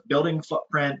sort of building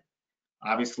footprint,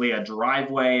 obviously a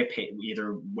driveway,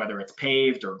 either whether it's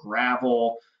paved or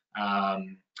gravel,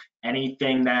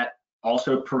 anything that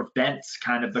also prevents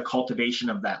kind of the cultivation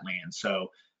of that land. So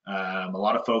a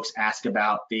lot of folks ask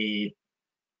about the,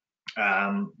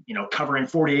 covering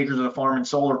 40 acres of the farm in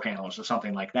solar panels or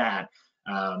something like that.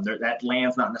 That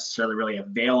land's not necessarily really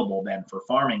available then for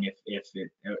farming if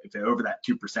over that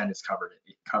 2% is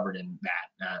covered in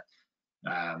that.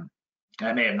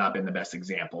 That may have not been the best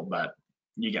example, but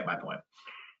you get my point.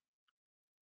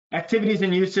 Activities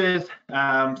and uses.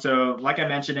 So like I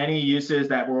mentioned, any uses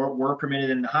that were permitted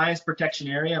in the highest protection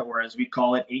area, or as we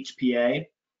call it, HPA,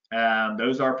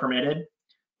 those are permitted.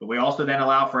 But we also then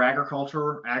allow for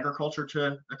agriculture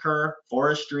to occur,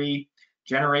 forestry,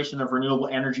 generation of renewable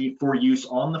energy for use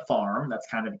on the farm. That's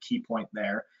kind of a key point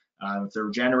there. If they're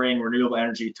generating renewable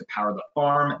energy to power the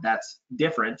farm, that's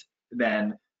different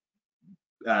than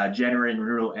generating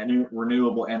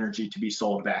renewable energy to be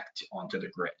sold back onto the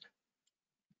grid.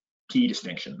 Key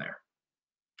distinction there.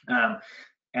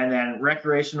 And then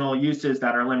recreational uses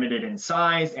that are limited in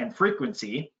size and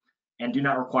frequency and do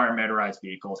not require motorized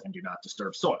vehicles and do not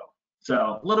disturb soil.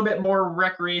 So a little bit more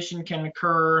recreation can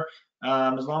occur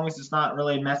as long as it's not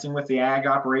really messing with the ag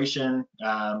operation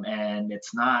and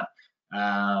it's not,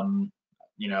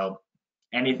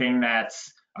 anything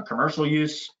that's a commercial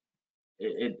use.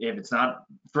 If it's not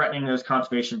threatening those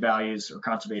conservation values or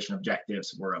conservation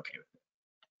objectives, we're okay with it.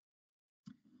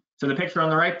 So the picture on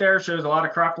the right there shows a lot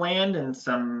of cropland and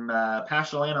some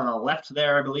pasture land on the left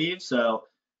there, I believe. So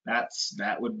that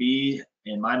would be,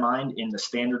 in my mind, in the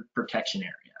standard protection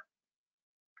area.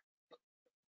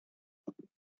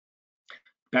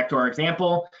 Back to our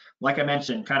example, like I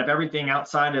mentioned, kind of everything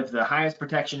outside of the highest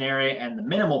protection area and the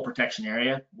minimal protection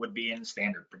area would be in the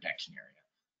standard protection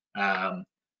area.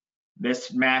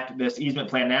 This easement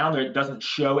plan now, there doesn't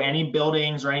show any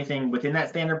buildings or anything within that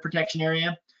standard protection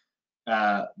area.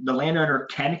 The landowner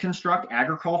can construct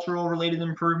agricultural related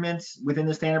improvements within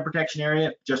the standard protection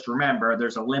area. Just remember,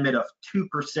 there's a limit of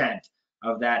 2%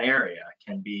 of that area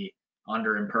can be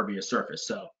under impervious surface.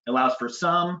 So it allows for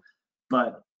some,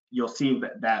 but you'll see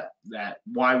that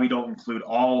why we don't include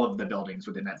all of the buildings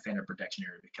within that standard protection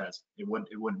area, because it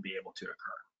wouldn't be able to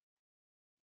occur.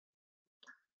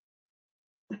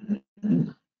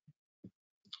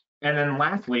 And then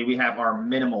lastly, we have our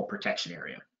minimal protection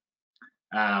area.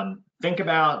 Think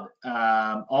about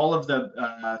all of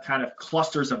the kind of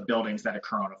clusters of buildings that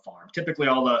occur on a farm. Typically,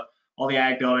 all the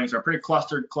ag buildings are pretty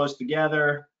clustered close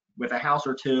together with a house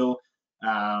or two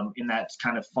in that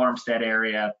kind of farmstead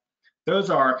area.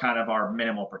 Those are kind of our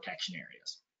minimal protection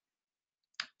areas.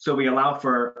 So we allow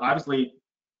for, obviously,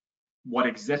 what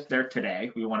exists there today.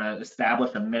 We want to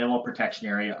establish a minimal protection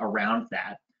area around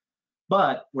that.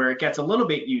 But where it gets a little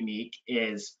bit unique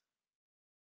is,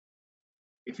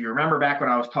 if you remember back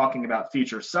when I was talking about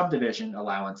future subdivision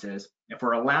allowances, if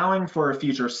we're allowing for a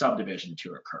future subdivision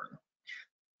to occur,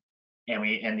 and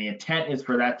the intent is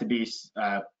for that to be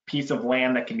a piece of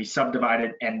land that can be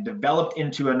subdivided and developed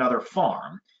into another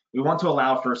farm, we want to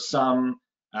allow for some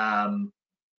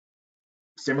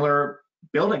similar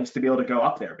buildings to be able to go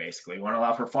up there, basically. We want to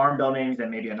allow for farm buildings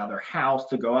and maybe another house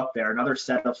to go up there, another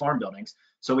set of farm buildings.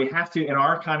 So we have to, in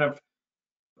our kind of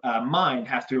mind,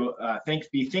 have to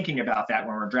be thinking about that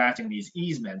when we're drafting these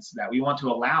easements, that we want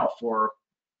to allow for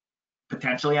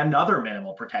potentially another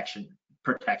minimal protection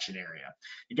protection area.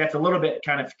 It gets a little bit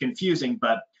kind of confusing,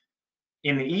 but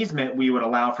in the easement, we would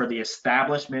allow for the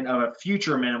establishment of a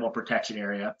future minimal protection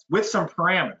area with some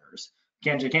parameters.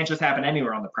 It can't just happen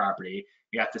anywhere on the property.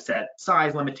 You have to set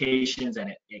size limitations,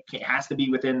 and it has to be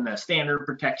within the standard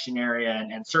protection area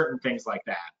and certain things like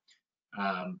that.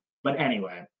 But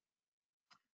anyway,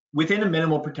 within a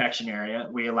minimal protection area,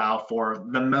 we allow for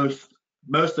the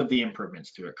most of the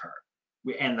improvements to occur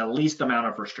and the least amount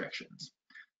of restrictions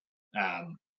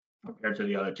compared to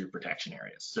the other two protection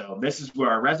areas. So this is where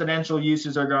our residential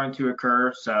uses are going to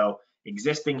occur. So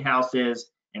existing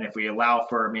houses, and if we allow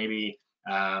for maybe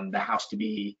the house to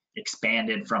be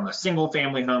expanded from a single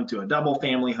family home to a double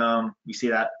family home, we see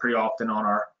that pretty often on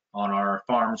our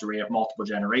farms where we have multiple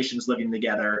generations living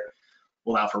together.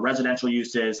 We'll allow for residential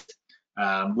uses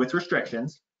with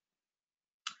restrictions.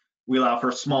 We allow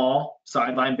for small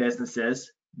sideline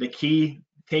businesses. The key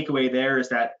takeaway there is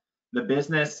that the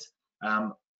business,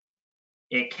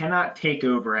 it cannot take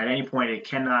over at any point. It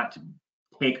cannot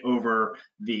take over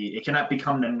it cannot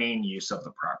become the main use of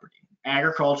the property.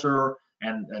 Agriculture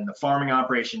and the farming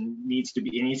operation needs to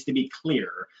be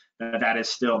clear that that is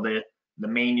still the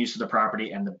main use of the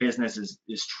property, and the business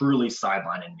is truly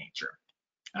sideline in nature.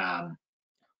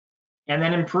 And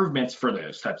then improvements for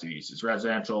those types of uses,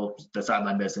 residential, the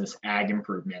sideline business, ag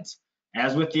improvements.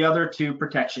 As with the other two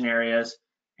protection areas,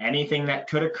 anything that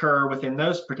could occur within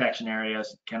those protection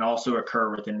areas can also occur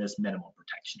within this minimal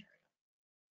protection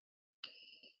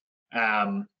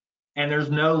area. And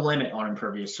there's no limit on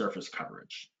impervious surface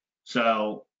coverage.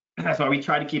 So that's why we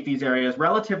try to keep these areas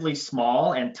relatively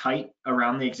small and tight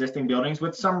around the existing buildings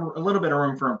with a little bit of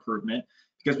room for improvement,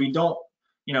 because we don't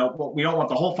want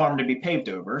the whole farm to be paved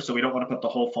over, so we don't want to put the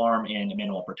whole farm in a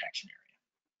minimal protection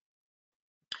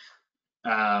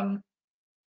area.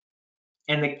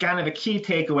 And the kind of a key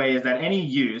takeaway is that any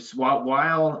use,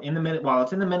 while it's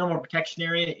in the minimal protection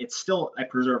area, it's still a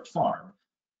preserved farm,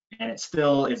 and it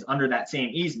still is under that same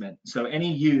easement. So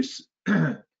any use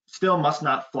still must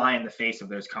not fly in the face of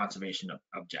those conservation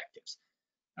objectives.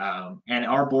 And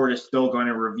our board is still going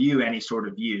to review any sort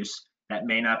of use that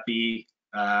may not be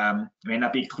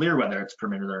clear whether it's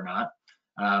permitted or not,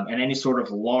 and any sort of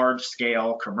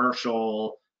large-scale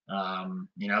commercial.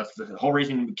 It's the whole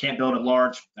reason we can't build a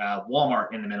large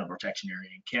Walmart in the minimal protection area.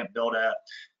 You can't build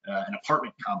an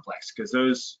apartment complex, because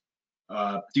those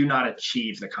do not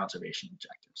achieve the conservation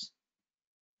objectives.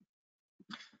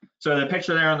 So the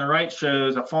picture there on the right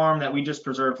shows a farm that we just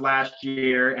preserved last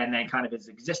year, and then kind of its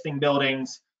existing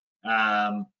buildings.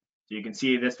 So you can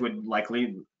see this would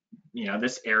likely,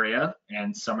 this area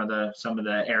and some of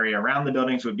the area around the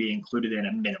buildings would be included in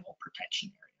a minimal protection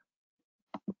area.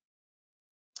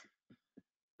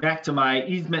 Back to my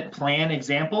easement plan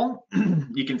example,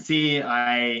 you can see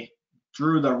I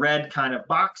drew the red kind of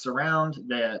box around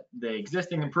the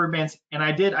existing improvements, and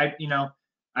I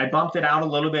bumped it out a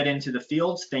little bit into the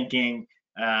fields, thinking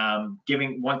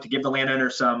want to give the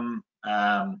landowner some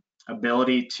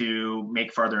ability to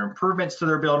make further improvements to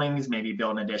their buildings, maybe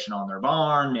build an addition on their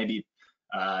barn, maybe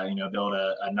build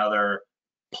another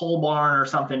pole barn or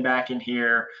something back in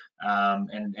here,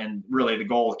 and really the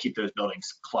goal is to keep those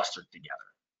buildings clustered together.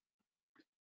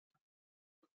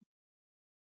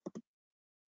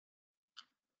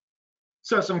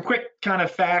 So some quick kind of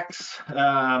facts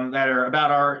that are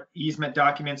about our easement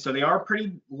documents. So they are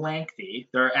pretty lengthy.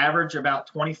 They're average about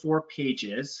 24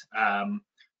 pages.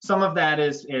 Some of that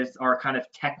is our kind of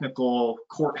technical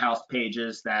courthouse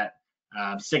pages, that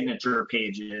signature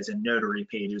pages and notary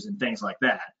pages and things like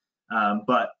that.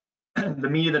 But the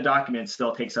meat of the document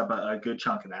still takes up a good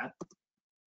chunk of that.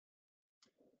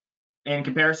 In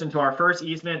comparison to our first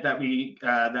easement that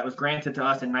was granted to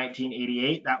us in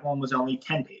 1988, that one was only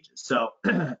 10 pages. So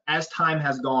as time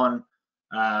has gone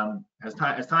on,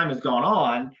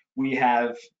 we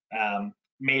have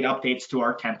made updates to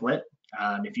our template.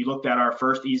 If you looked at our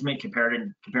first easement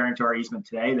comparing to our easement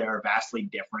today, they are vastly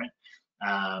different.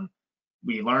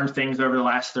 We learned things over the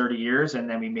last 30 years, and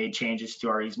then we made changes to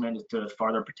our easement to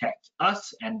further protect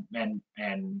us and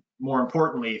more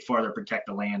importantly, further protect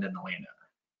the land and the landowner.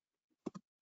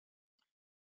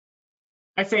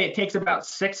 I'd say it takes about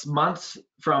 6 months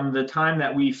from the time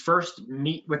that we first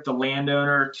meet with the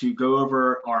landowner to go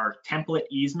over our template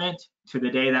easement to the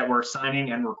day that we're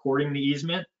signing and recording the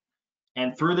easement.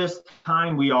 And through this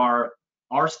time,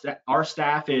 our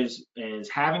staff is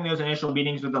having those initial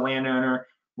meetings with the landowner.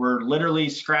 We're literally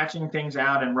scratching things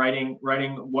out and writing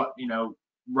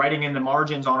in the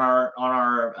margins on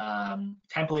our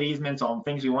template easements on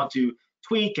things we want to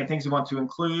tweak and things we want to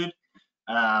include.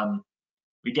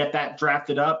 We get that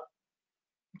drafted up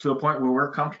to a point where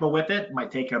we're comfortable with it.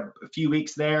 Might take a few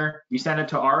weeks there. We send it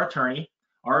to our attorney.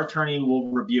 Our attorney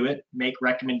will review it, make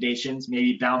recommendations,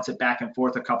 maybe bounce it back and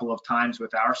forth a couple of times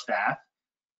with our staff.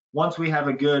 Once we have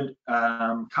a good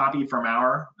copy from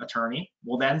our attorney,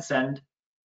 we'll then send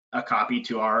a copy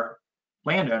to our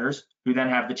landowners, who then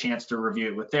have the chance to review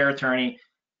it with their attorney,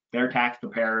 their tax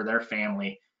preparer, their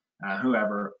family,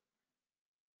 whoever.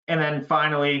 And then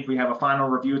finally, we have a final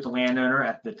review with the landowner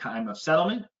at the time of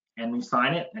settlement, and we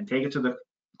sign it and take it to the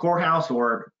courthouse,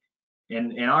 or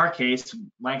in our case,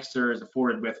 Lancaster is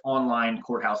afforded with online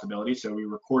courthouse ability, so we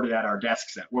record it at our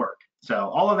desks at work. So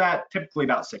all of that, typically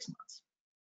about 6 months.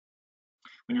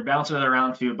 When you're bouncing it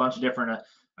around to a bunch of different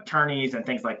attorneys and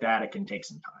things like that, it can take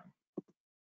some time.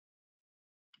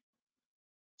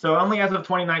 So only as of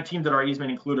 2019 did our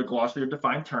easement include a glossary of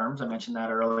defined terms. I mentioned that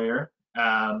earlier.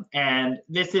 And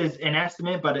this is an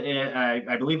estimate, but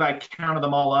I believe I counted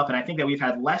them all up, and I think that we've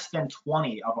had less than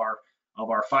 20 of our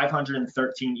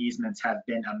 513 easements have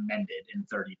been amended in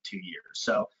 32 years.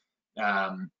 So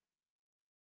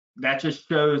that just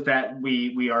shows that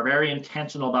we are very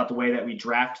intentional about the way that we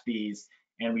draft these,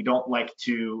 and we don't like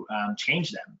to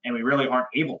change them, and we really aren't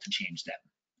able to change them.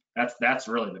 That's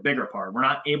really the bigger part. We're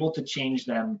not able to change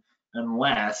them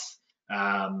unless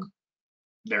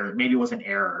there maybe was an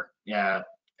error.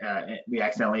 We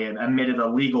accidentally omitted a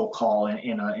legal call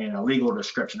in a legal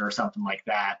description or something like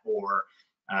that, or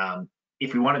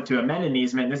if we wanted to amend an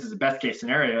easement, this is the best case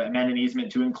scenario, amend an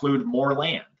easement to include more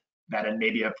land that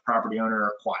maybe a property owner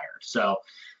acquired. So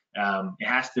it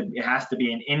has to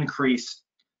be an increase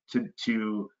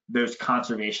to those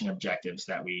conservation objectives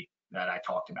that I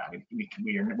talked about.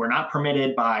 We're not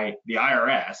permitted by the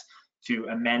IRS to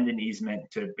amend an easement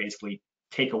to basically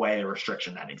take away a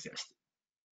restriction that exists.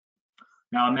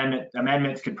 Now,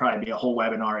 amendments could probably be a whole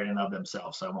webinar in and of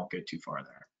themselves, so I won't go too far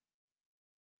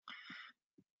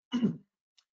there.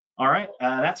 All right,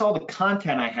 that's all the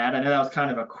content I had. I know that was kind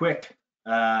of a quick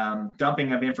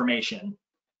dumping of information.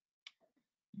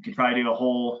 You could probably do a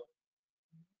whole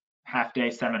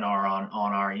half-day seminar on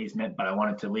our easement, but I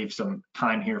wanted to leave some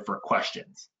time here for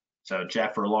questions. So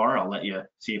Jeff or Laura, I'll let you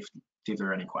see if there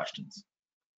are any questions.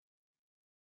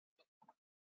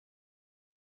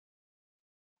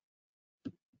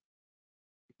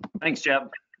 Thanks, Jeb.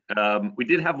 We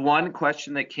did have one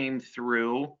question that came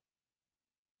through,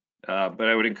 but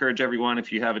I would encourage everyone,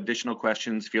 if you have additional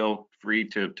questions, feel free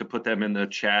to put them in the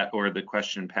chat or the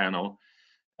question panel.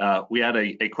 We had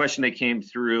a question that came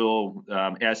through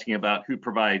asking about who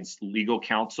provides legal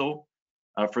counsel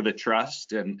for the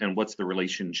trust, and what's the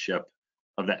relationship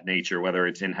of that nature, whether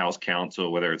it's in-house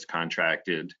counsel, whether it's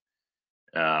contracted.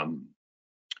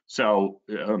 So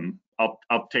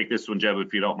I'll take this one, Jeb,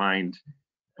 if you don't mind.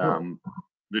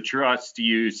 The trust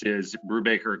uses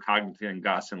Brubaker, Cogniton,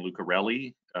 Goss, and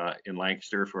Lucarelli in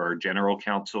Lancaster for our general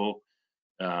counsel.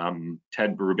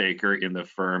 Ted Brubaker in the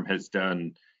firm has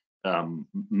done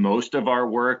most of our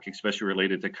work, especially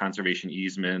related to conservation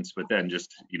easements, but then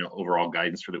just overall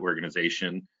guidance for the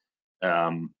organization.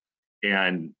 And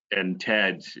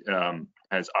Ted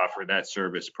has offered that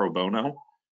service pro bono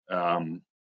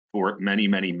for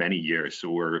many years.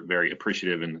 So we're very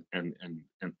appreciative and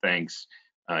thanks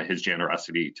his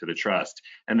generosity to the trust.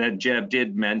 And then Jeb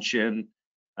did mention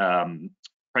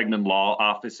pregnant law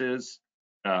offices,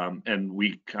 and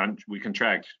we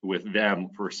contract with them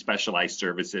for specialized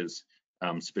services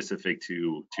specific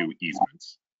to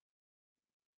easements.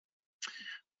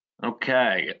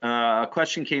 Okay, a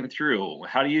question came through.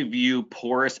 How do you view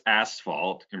porous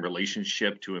asphalt in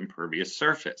relationship to impervious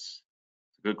surface?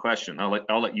 Good question.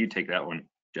 I'll let you take that one,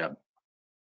 Jeb.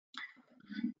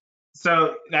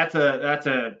 So that's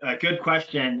a good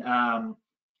question,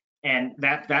 and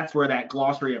that's where that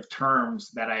glossary of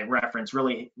terms that I referenced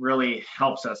really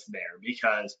helps us there,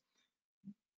 because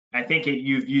I think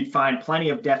you'd find plenty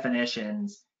of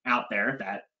definitions out there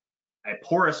that a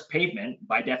porous pavement,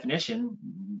 by definition,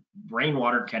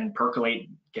 rainwater can percolate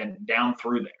down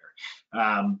through there.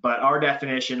 But our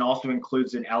definition also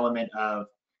includes an element of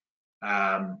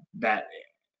that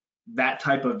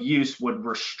type of use would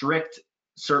restrict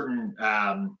certain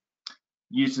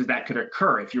uses that could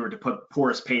occur. If you were to put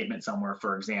porous pavement somewhere,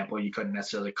 for example, you couldn't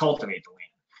necessarily cultivate the land.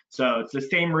 So it's the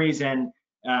same reason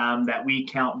that we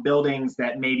count buildings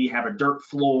that maybe have a dirt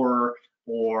floor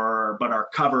but are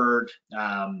covered,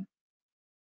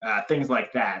 things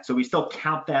like that. So we still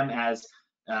count them as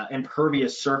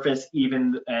impervious surface,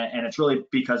 and it's really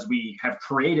because we have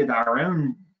created our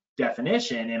own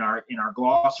definition in our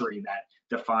glossary that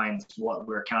defines what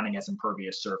we're counting as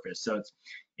impervious surface. So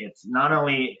it's not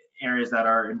only areas that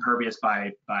are impervious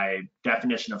by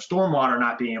definition of stormwater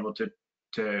not being able to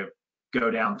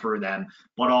go down through them,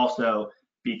 but also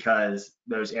because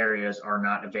those areas are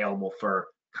not available for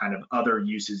kind of other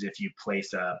uses if you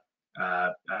place a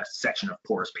section of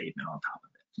porous pavement on top of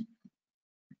it.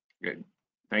 Good.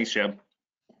 Thanks, Jeb.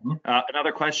 Mhm.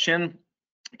 Another question.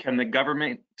 Can the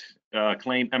government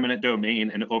claim eminent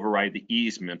domain and override the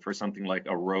easement for something like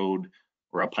a road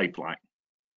or a pipeline?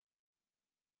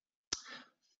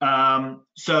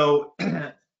 So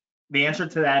the answer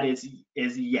to that is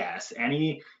yes.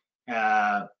 Any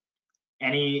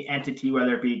entity,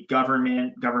 whether it be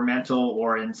governmental,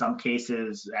 or in some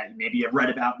cases, maybe you've read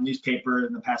about in the newspaper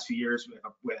in the past few years,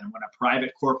 when a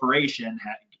private corporation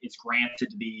is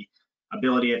granted the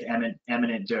ability of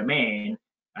eminent domain,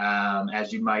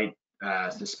 as you might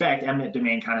suspect, eminent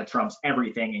domain kind of trumps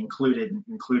everything, including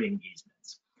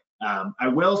easements. I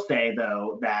will say,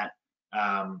 though, that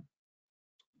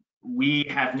we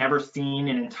have never seen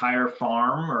an entire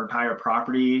farm or entire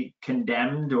property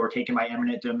condemned or taken by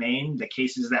eminent domain. The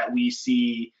cases that we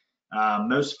see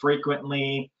most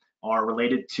frequently are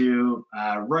related to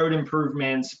road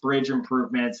improvements, bridge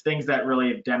improvements, things that really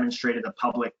have demonstrated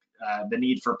the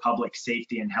need for public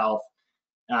safety and health.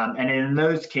 And in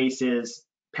those cases,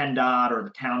 PennDOT or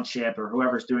the township or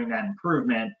whoever's doing that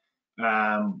improvement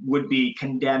would be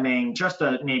condemning just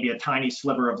maybe a tiny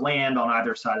sliver of land on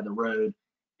either side of the road.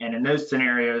 And in those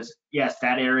scenarios, yes,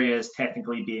 that area is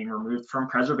technically being removed from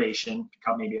preservation,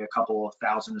 maybe a couple of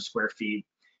thousand square feet.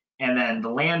 And then the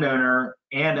landowner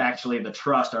and actually the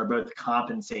trust are both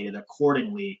compensated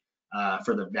accordingly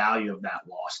for the value of that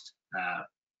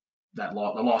the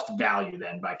lost value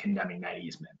then by condemning that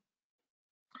easement.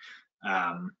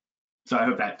 So I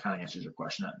hope that kind of answers your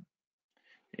question.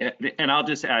 Yeah, and I'll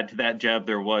just add to that, Jeb,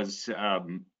 there was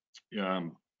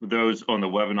those on the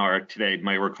webinar today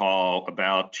might recall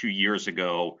about 2 years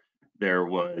ago, there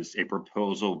was a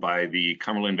proposal by the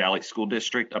Cumberland Valley School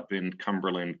District up in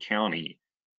Cumberland County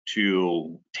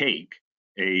to take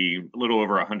a little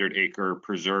over 100-acre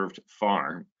preserved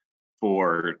farm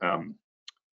for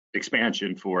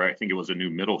expansion for, I think it was a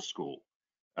new middle school.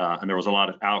 And there was a lot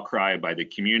of outcry by the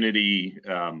community.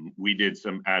 We did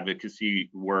some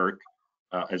advocacy work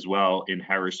as well in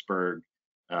Harrisburg,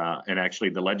 and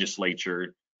actually the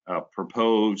legislature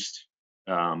proposed,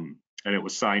 and it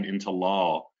was signed into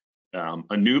law,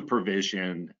 a new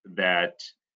provision that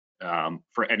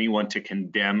for anyone to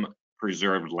condemn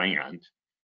preserved land,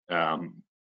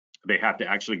 they have to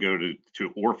actually go to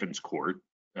orphans court.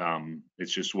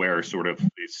 It's just where sort of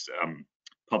these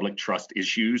public trust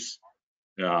issues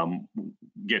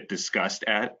get discussed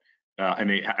at, and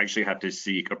they actually have to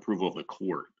seek approval of the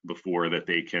court before that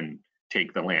they can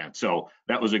take the land. So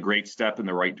that was a great step in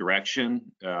the right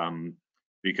direction,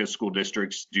 because school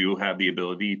districts do have the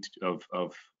ability of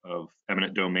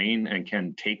eminent domain and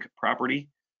can take property.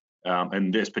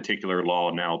 And this particular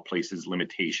law now places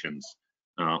limitations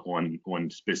on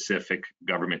specific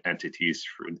government entities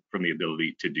from the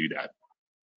ability to do that.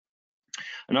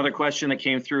 Another question that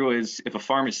came through is, if a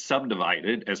farm is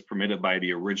subdivided as permitted by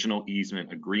the original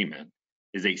easement agreement,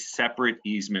 is a separate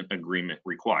easement agreement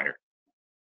required?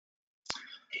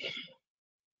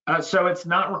 So it's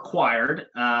not required.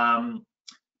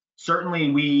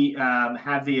 Certainly, we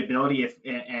have the ability,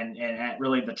 and at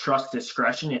really the trust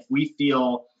discretion, if we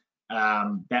feel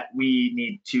that we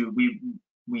need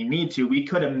to, we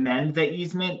could amend the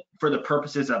easement for the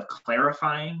purposes of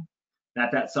clarifying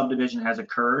that subdivision has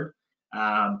occurred.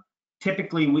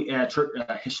 Typically,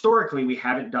 historically, we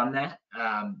haven't done that.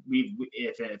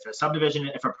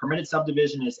 If a permitted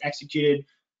subdivision is executed,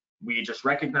 we just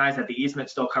recognize that the easement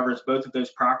still covers both of those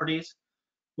properties.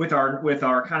 With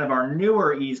our kind of our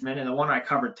newer easement, and the one I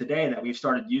covered today that we've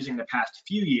started using the past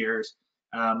few years,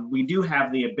 we do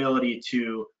have the ability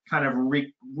to kind of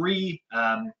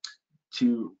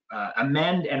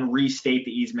amend and restate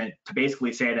the easement to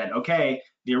basically say that, okay,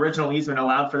 the original easement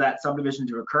allowed for that subdivision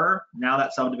to occur. Now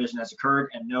that subdivision has occurred,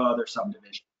 and no other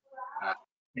subdivision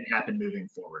can happen moving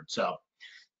forward. So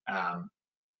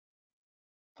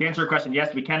to answer your question,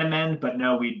 yes, we can amend, but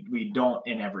no, we don't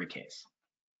in every case.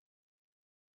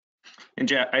 And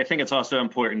Jeff, I think it's also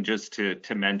important just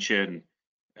to mention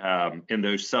in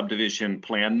those subdivision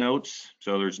plan notes,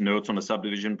 so there's notes on the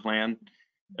subdivision plan,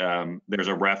 there's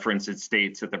a reference that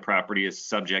states that the property is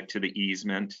subject to the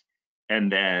easement.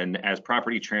 And then as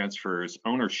property transfers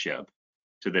ownership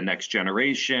to the next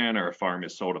generation, or a farm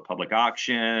is sold at public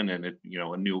auction and a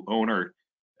new owner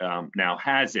now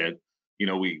has it,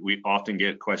 we often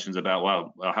get questions about,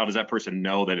 well, how does that person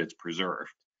know that it's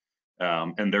preserved?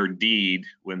 And their deed,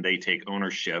 when they take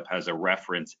ownership, has a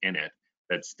reference in it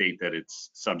that state that it's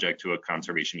subject to a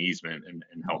conservation easement and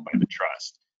held by the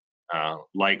trust.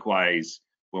 Likewise,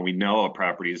 when we know a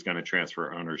property is going to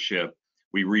transfer ownership,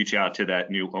 we reach out to that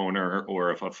new owner,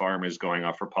 or if a farm is going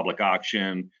up for public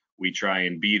auction, we try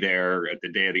and be there at the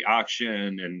day of the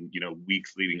auction and, you know,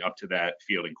 weeks leading up to that,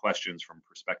 fielding questions from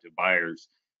prospective buyers,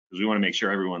 because we want to make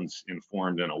sure everyone's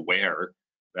informed and aware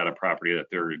that a property that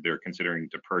they're considering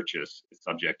to purchase is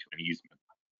subject to an easement.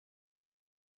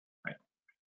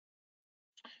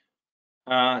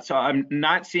 So I'm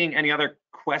not seeing any other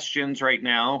questions right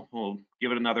now. We'll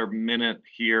give it another minute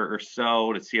here or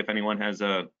so to see if anyone has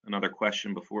another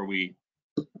question before we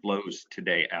close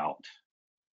today out.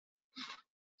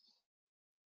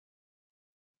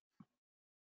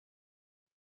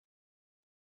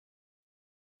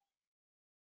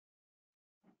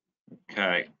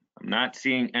 Okay, I'm not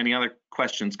seeing any other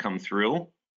questions come through.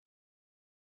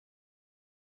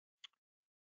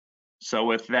 So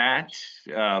with that,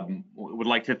 would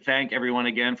like to thank everyone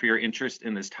again for your interest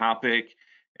in this topic,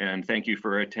 and thank you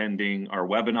for attending our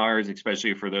webinars,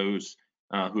 especially for those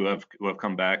who have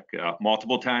come back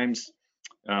multiple times.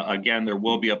 Again, there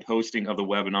will be a posting of the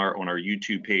webinar on our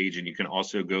YouTube page, and you can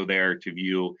also go there to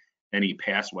view any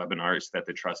past webinars that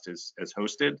the trust has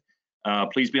hosted.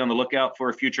 Please be on the lookout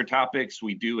for future topics.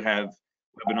 We do have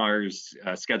webinars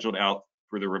scheduled out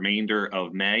for the remainder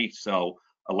of May, so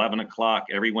 11 o'clock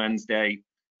every Wednesday.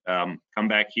 Come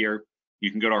back here.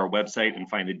 You can go to our website and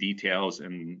find the details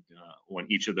and on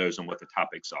each of those and what the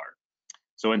topics are.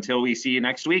 So until we see you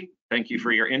next week, thank you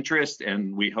for your interest,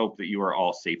 and we hope that you are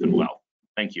all safe and well.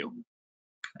 Thank you.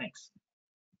 Thanks.